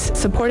includes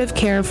supportive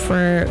care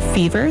for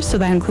fever, so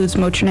that includes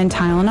Motrin and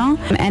Tylenol.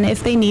 And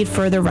if they need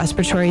further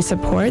respiratory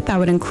support, that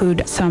would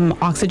include some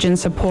oxygen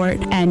support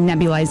and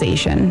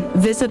nebulization.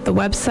 Visit the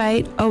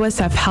website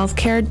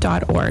osfhealthcare.com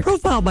profilebysanford.org.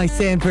 Profile by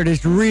Sanford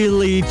has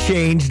really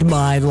changed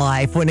my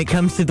life when it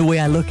comes to the way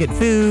I look at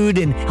food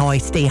and how I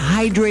stay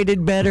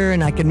hydrated better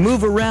and I can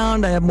move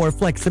around. I have more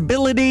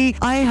flexibility.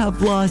 I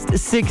have lost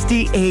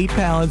 68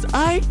 pounds.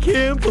 I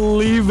can't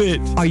believe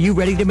it. Are you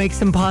ready to make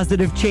some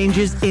positive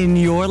changes in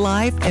your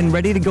life and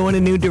ready to go in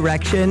a new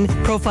direction?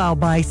 Profile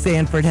by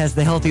Sanford has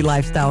the healthy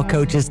lifestyle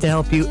coaches to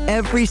help you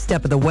every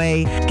step of the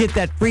way. Get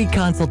that free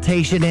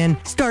consultation in.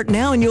 Start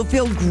now and you'll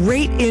feel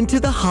great into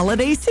the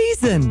holiday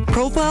season.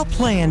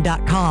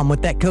 Profileplan.com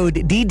with that code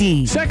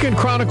DD. 2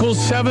 Chronicles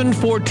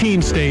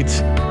 7:14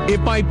 states, "If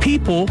my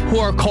people who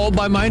are called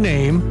by my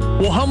name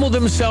will humble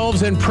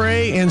themselves and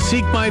pray and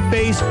seek my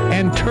face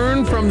and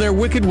turn from their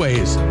wicked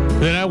ways,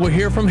 then I will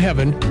hear from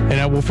heaven and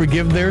I will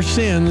forgive their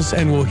sins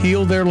and will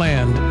heal their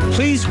land."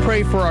 Please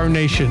pray for our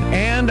nation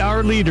and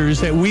our leaders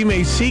that we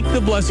may seek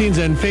the blessings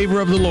and favor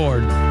of the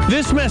Lord.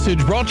 This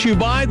message brought to you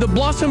by the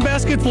Blossom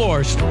Basket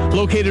Florist,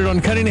 located on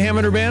Cunningham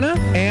and Urbana,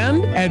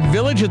 and at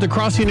Village at the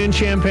Crossing in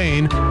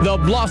Champaign, the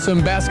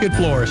Blossom Basket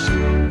Florist.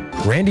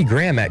 Randy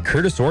Graham at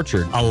Curtis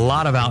Orchard. A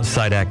lot of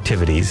outside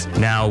activities.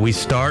 Now we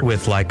start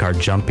with like our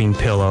jumping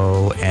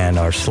pillow and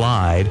our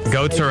slide.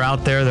 Goats are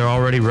out there. They're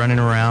already running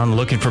around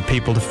looking for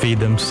people to feed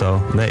them. So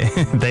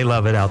they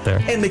love it out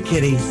there. And the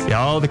kitties.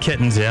 Yeah, all the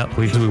kittens, yeah.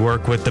 We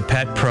work with the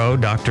pet pro,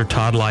 Dr.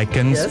 Todd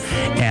Likens, Yes.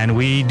 and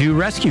we do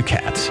rescue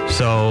cats.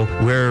 So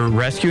we're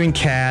rescuing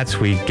cats.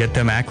 We get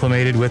them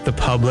acclimated with the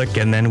public,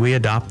 and then we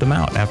adopt them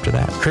out after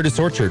that. Curtis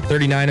Orchard,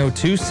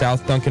 3902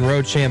 South Duncan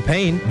Road,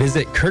 Champaign.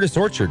 Visit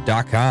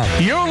curtisorchard.com.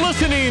 You're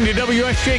listening to WSJ